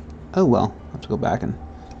flesh. Oh well, I'll have to go back and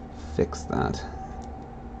fix that.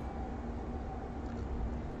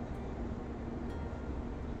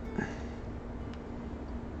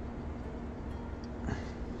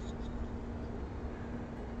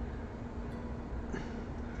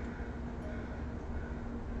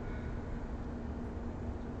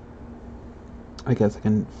 I guess I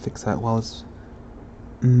can fix that while his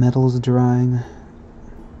metal is drying.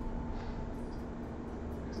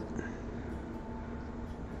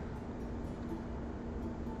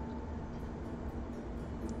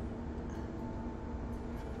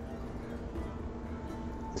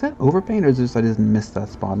 Is that overpaint, or is it just I just missed that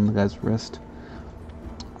spot on the guy's wrist?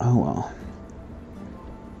 Oh well.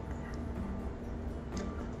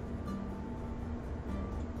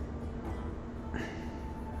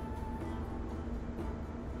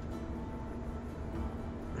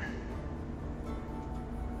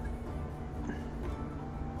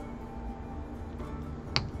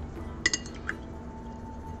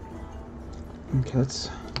 Okay, let's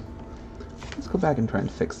go back and try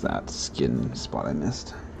and fix that skin spot I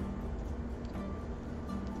missed.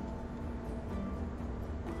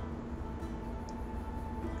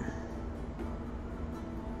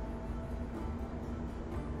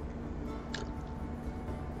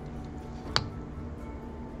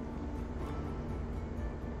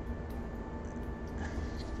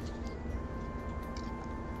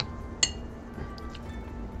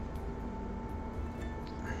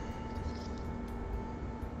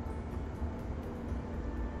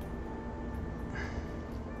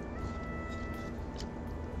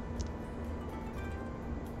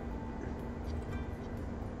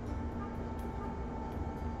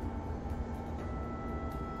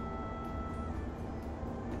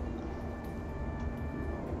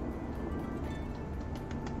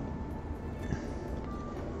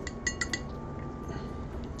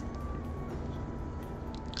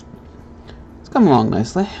 Come along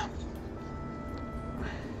nicely.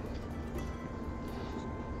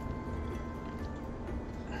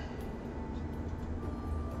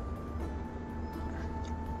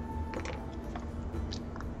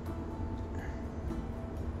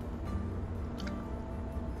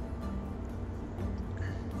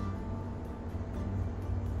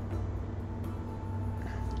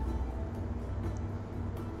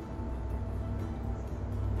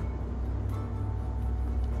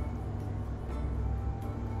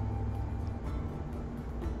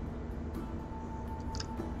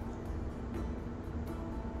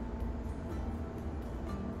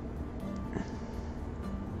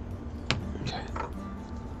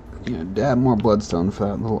 Yeah, dab more bloodstone for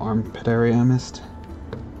that little armpit area I missed.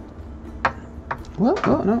 Whoa,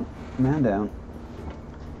 whoa, no. Man down.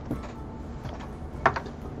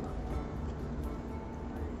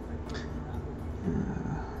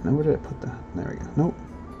 Now where did I put that? There we go. Nope.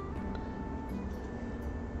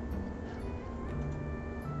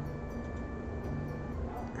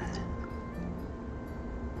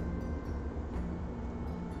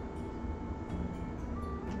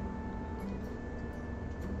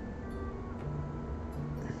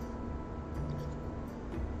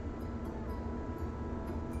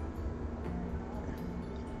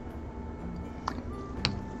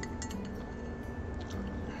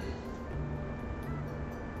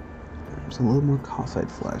 There's a little more calcite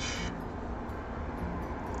flesh.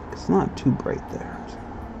 It's not too bright there.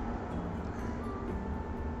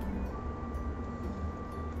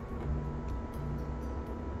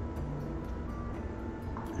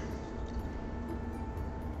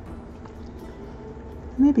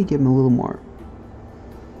 Maybe give him a little more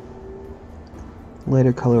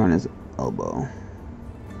lighter color on his elbow.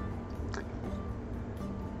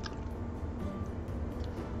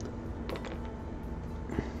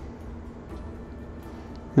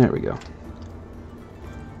 There we go.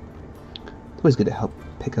 It's always good to help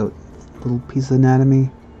pick out little pieces of anatomy.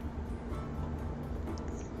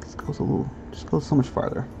 Just goes so much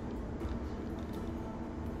farther.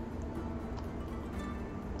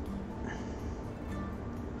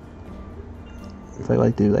 If I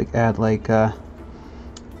like to add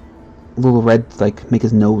little red, make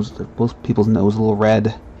his nose, most people's nose a little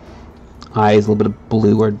red, eyes a little bit of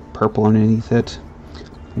blue or purple underneath it,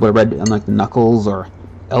 a bit of red on the knuckles or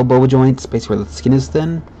elbow joints, basically where the skin is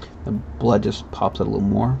thin. The blood just pops out a little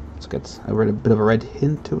more, so it gets a bit of a red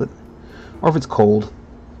hint to it. Or if it's cold,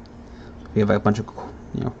 if you have a bunch of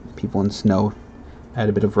people in snow, add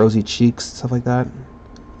a bit of rosy cheeks, stuff like that.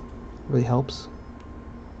 Really helps.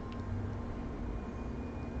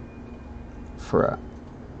 For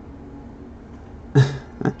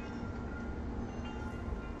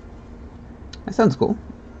That sounds cool.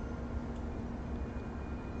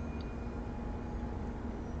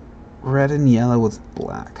 Red and yellow with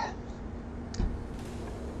black.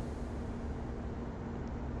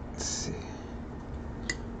 Let's see.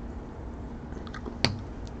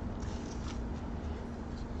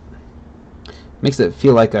 Makes it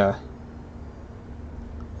feel like a...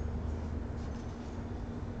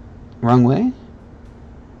 Wrong way?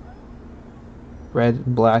 Red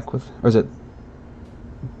and black with... Or is it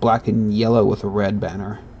black and yellow with a red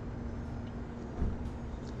banner?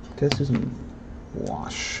 This is a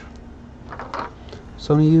wash.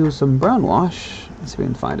 So I'm going to use some brown wash. Let's see if we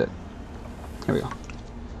can find it. Here we go.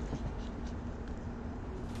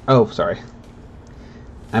 Oh, sorry.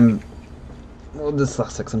 I'm a little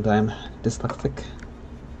dyslexic sometimes. Dyslexic.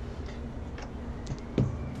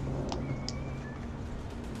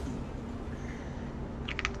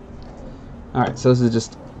 Alright, so this is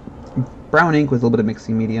just brown ink with a little bit of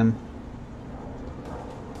mixing medium.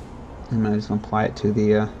 And I'm just going to apply it to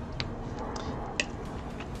the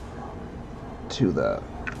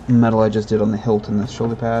metal I just did on the hilt and the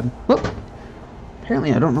shoulder pad. Whoop!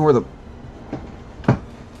 Apparently I don't know where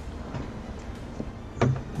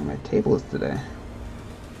my table is today.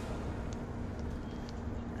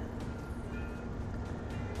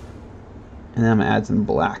 And then I'm going to add some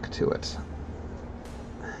black to it.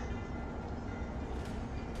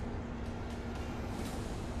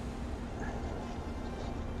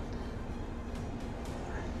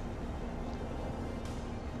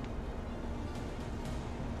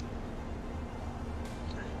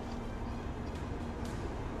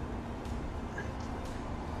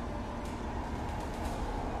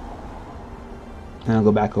 And I'll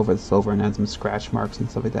go back over the silver and add some scratch marks and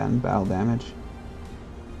stuff like that and battle damage.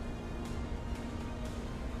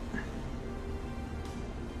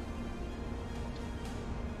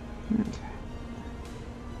 Okay.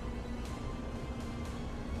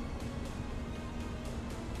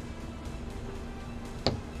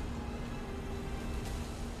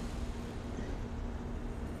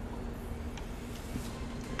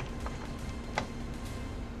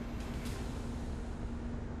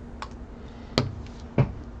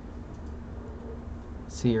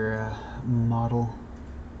 See your model.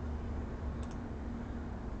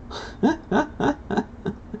 They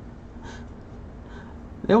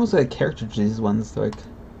almost like character these ones, like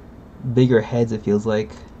bigger heads. It feels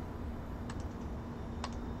like,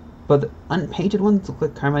 but the unpainted ones look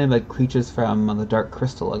like kind of like creatures from the Dark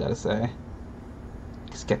Crystal. I gotta say,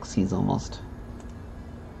 Skeksis almost.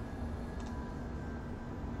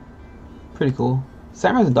 Pretty cool.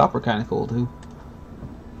 Samurais and Dopp are kind of cool too.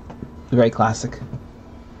 Very classic.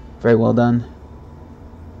 Very well done.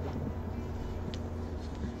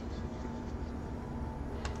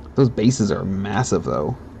 Those bases are massive,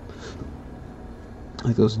 though.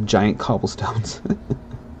 Like those giant cobblestones.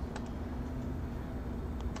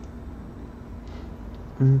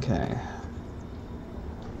 Okay.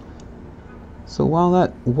 So while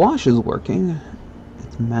that wash is working,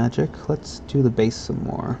 it's magic. Let's do the base some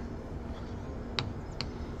more.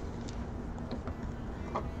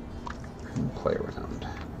 And play around.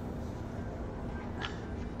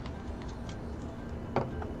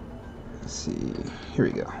 Let's see. Here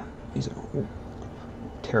we go. These are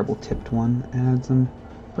terrible tipped one. Add some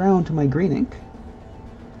brown to my green ink.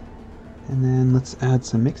 And then let's add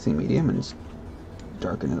some mixing medium and just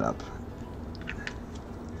darken it up.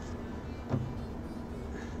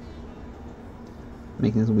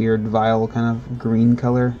 Making this weird vial kind of green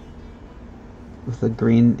color with a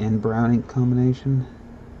green and brown ink combination.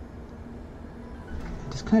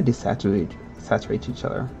 Just kind of desaturate each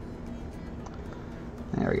other.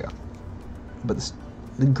 There we go. But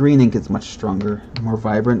the green ink is much stronger, more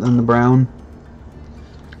vibrant than the brown.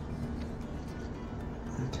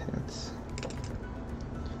 Okay, let's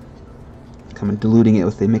come and diluting it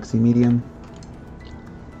with the mixing medium.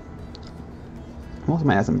 I also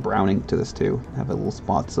might add some brown ink to this too. Have a little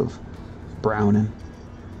spots of brown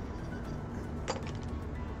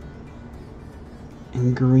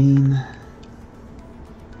and green.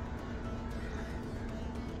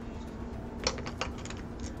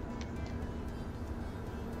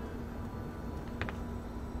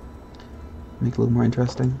 Make it a little more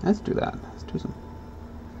interesting. Let's do that. Let's do some.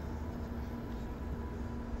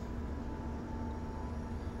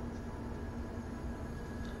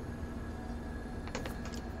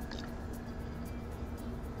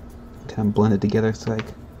 Kind of blend it together so like,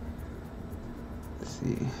 let's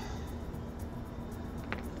see.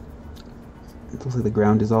 It looks like the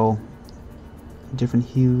ground is all different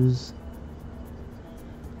hues.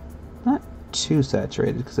 Not too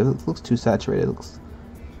saturated, because if it looks too saturated, it looks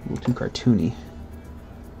a little too cartoony.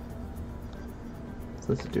 So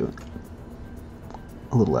let's do it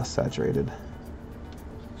a little less saturated.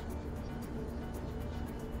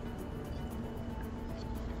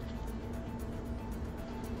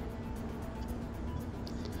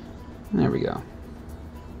 There we go.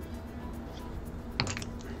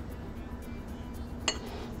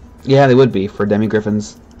 Yeah, they would be for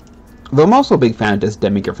demi-griffins. Though I'm also a big fan of just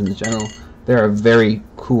demi-griffins in general. They're a very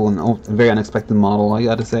cool and very unexpected model, I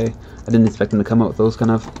gotta say. I didn't expect them to come out with those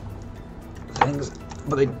kind of things.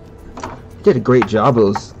 But they did a great job,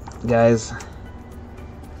 those guys.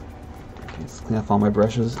 Okay, let's clean off all my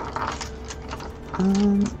brushes.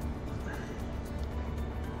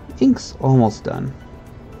 Ink's almost done.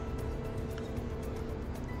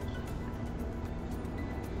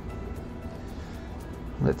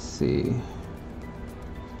 Let's see.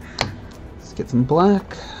 Let's get some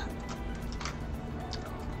black.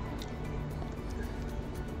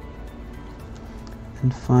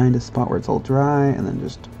 And find a spot where it's all dry, and then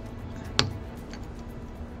just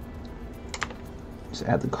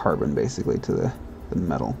add the carbon basically to the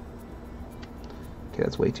metal. Okay,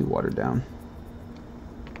 that's way too watered down.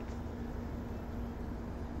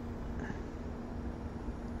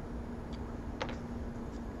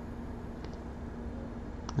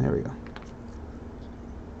 There we go.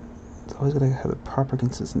 It's always gotta have the proper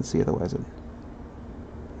consistency, otherwise it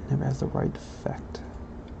never has the right effect.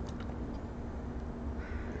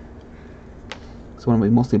 So I want to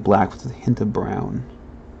be mostly black with a hint of brown.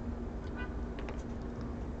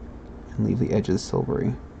 And leave the edges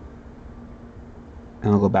silvery.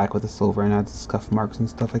 And I'll go back with the silver and add scuff marks and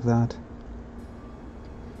stuff like that.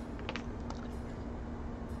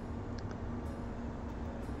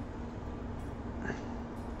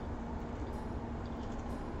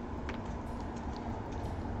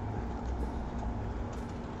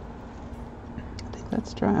 I think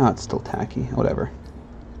that's dry. Oh, it's still tacky. Whatever.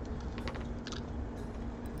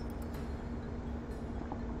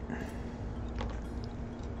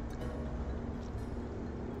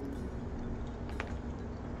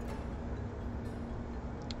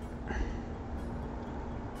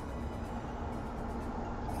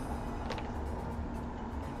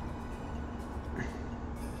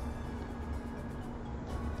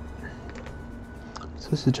 So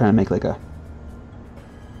this is trying to make like a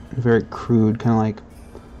very crude, kind of like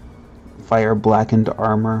fire blackened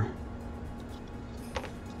armor.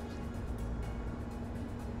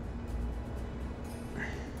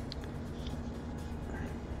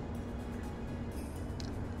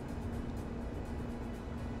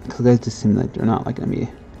 Because guys just seem like they're not like going to be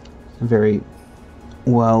very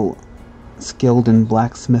well skilled in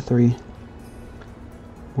blacksmithery.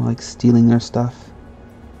 More like stealing their stuff.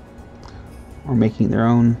 Or making their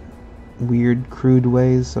own weird, crude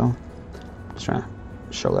ways, so I'm just trying to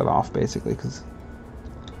show that off, basically, because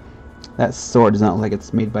that sword does not look like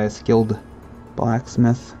it's made by a skilled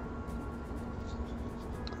blacksmith.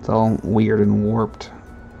 It's all weird and warped,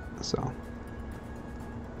 so I'm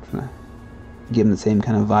trying to give them the same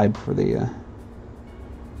kind of vibe for the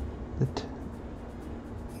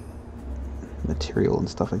material and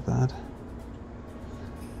stuff like that.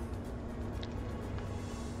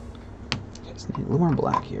 Need a little more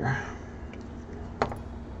black here.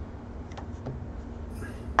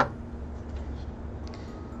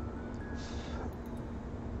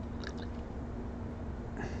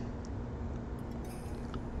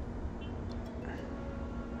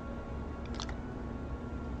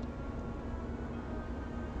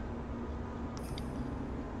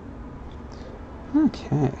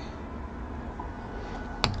 Okay.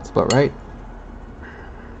 That's about right.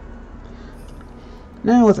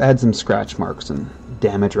 Now let's add some scratch marks and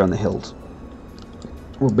damage around the hilt.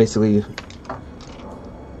 Where basically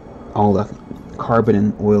all the carbon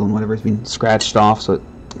and oil and whatever has been scratched off, so it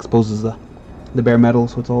exposes the bare metal,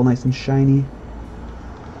 so it's all nice and shiny.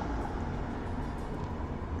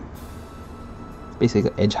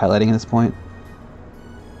 Basically edge highlighting at this point.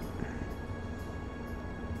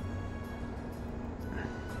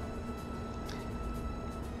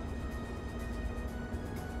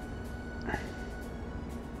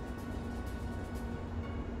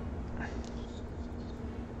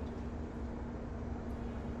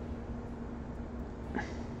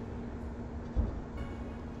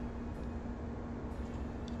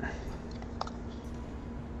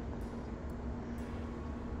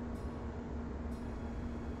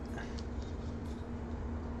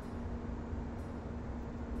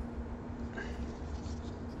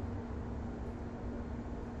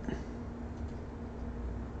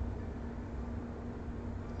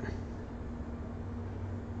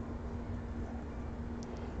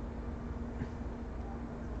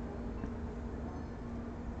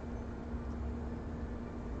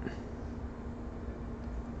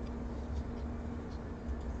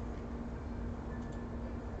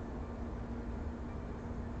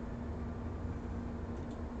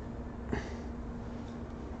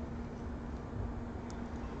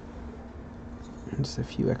 Just a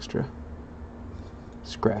few extra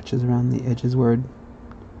scratches around the edges where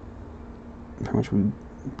pretty much would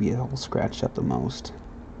be all scratched up the most.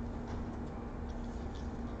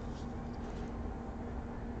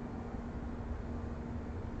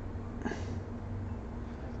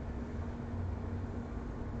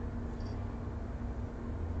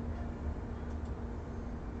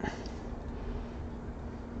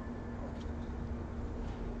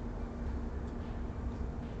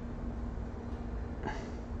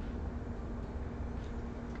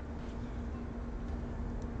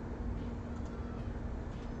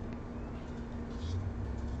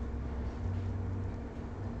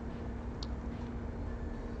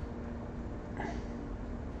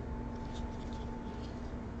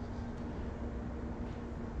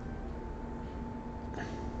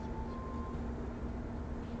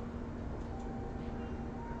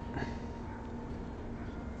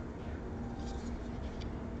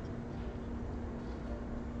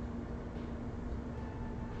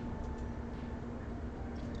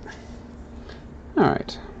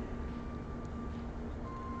 Alright.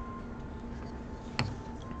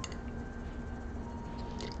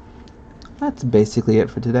 That's basically it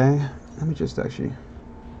for today. Let me just actually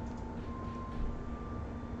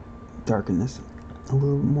darken this a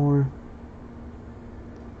little more.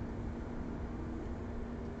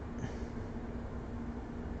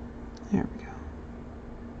 There we go.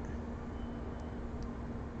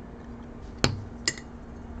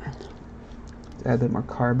 Add a bit more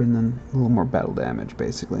carbon and a little more battle damage,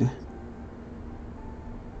 basically.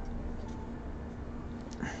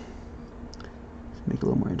 Just make it a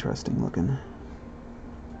little more interesting looking.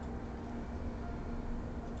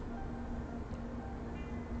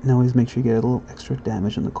 And always make sure you get a little extra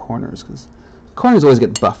damage in the corners, because the corners always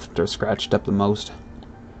get buffed or scratched up the most.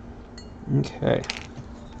 Okay.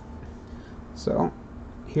 So,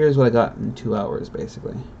 here's what I got in 2 hours,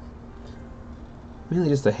 basically. Mainly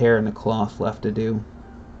just the hair and the cloth left to do.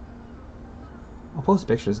 I'll post a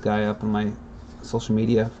picture of this guy up on my social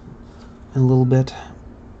media in a little bit.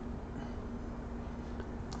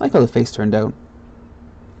 I like how the face turned out.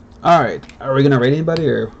 Alright, are we going to rate anybody,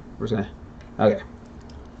 or we're just going to... Okay.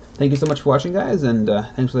 Thank you so much for watching, guys, and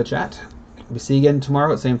thanks for the chat. We'll see you again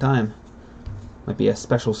tomorrow at the same time. Might be a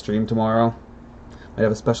special stream tomorrow. Might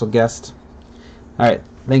have a special guest. Alright,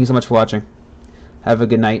 thank you so much for watching. Have a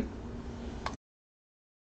good night.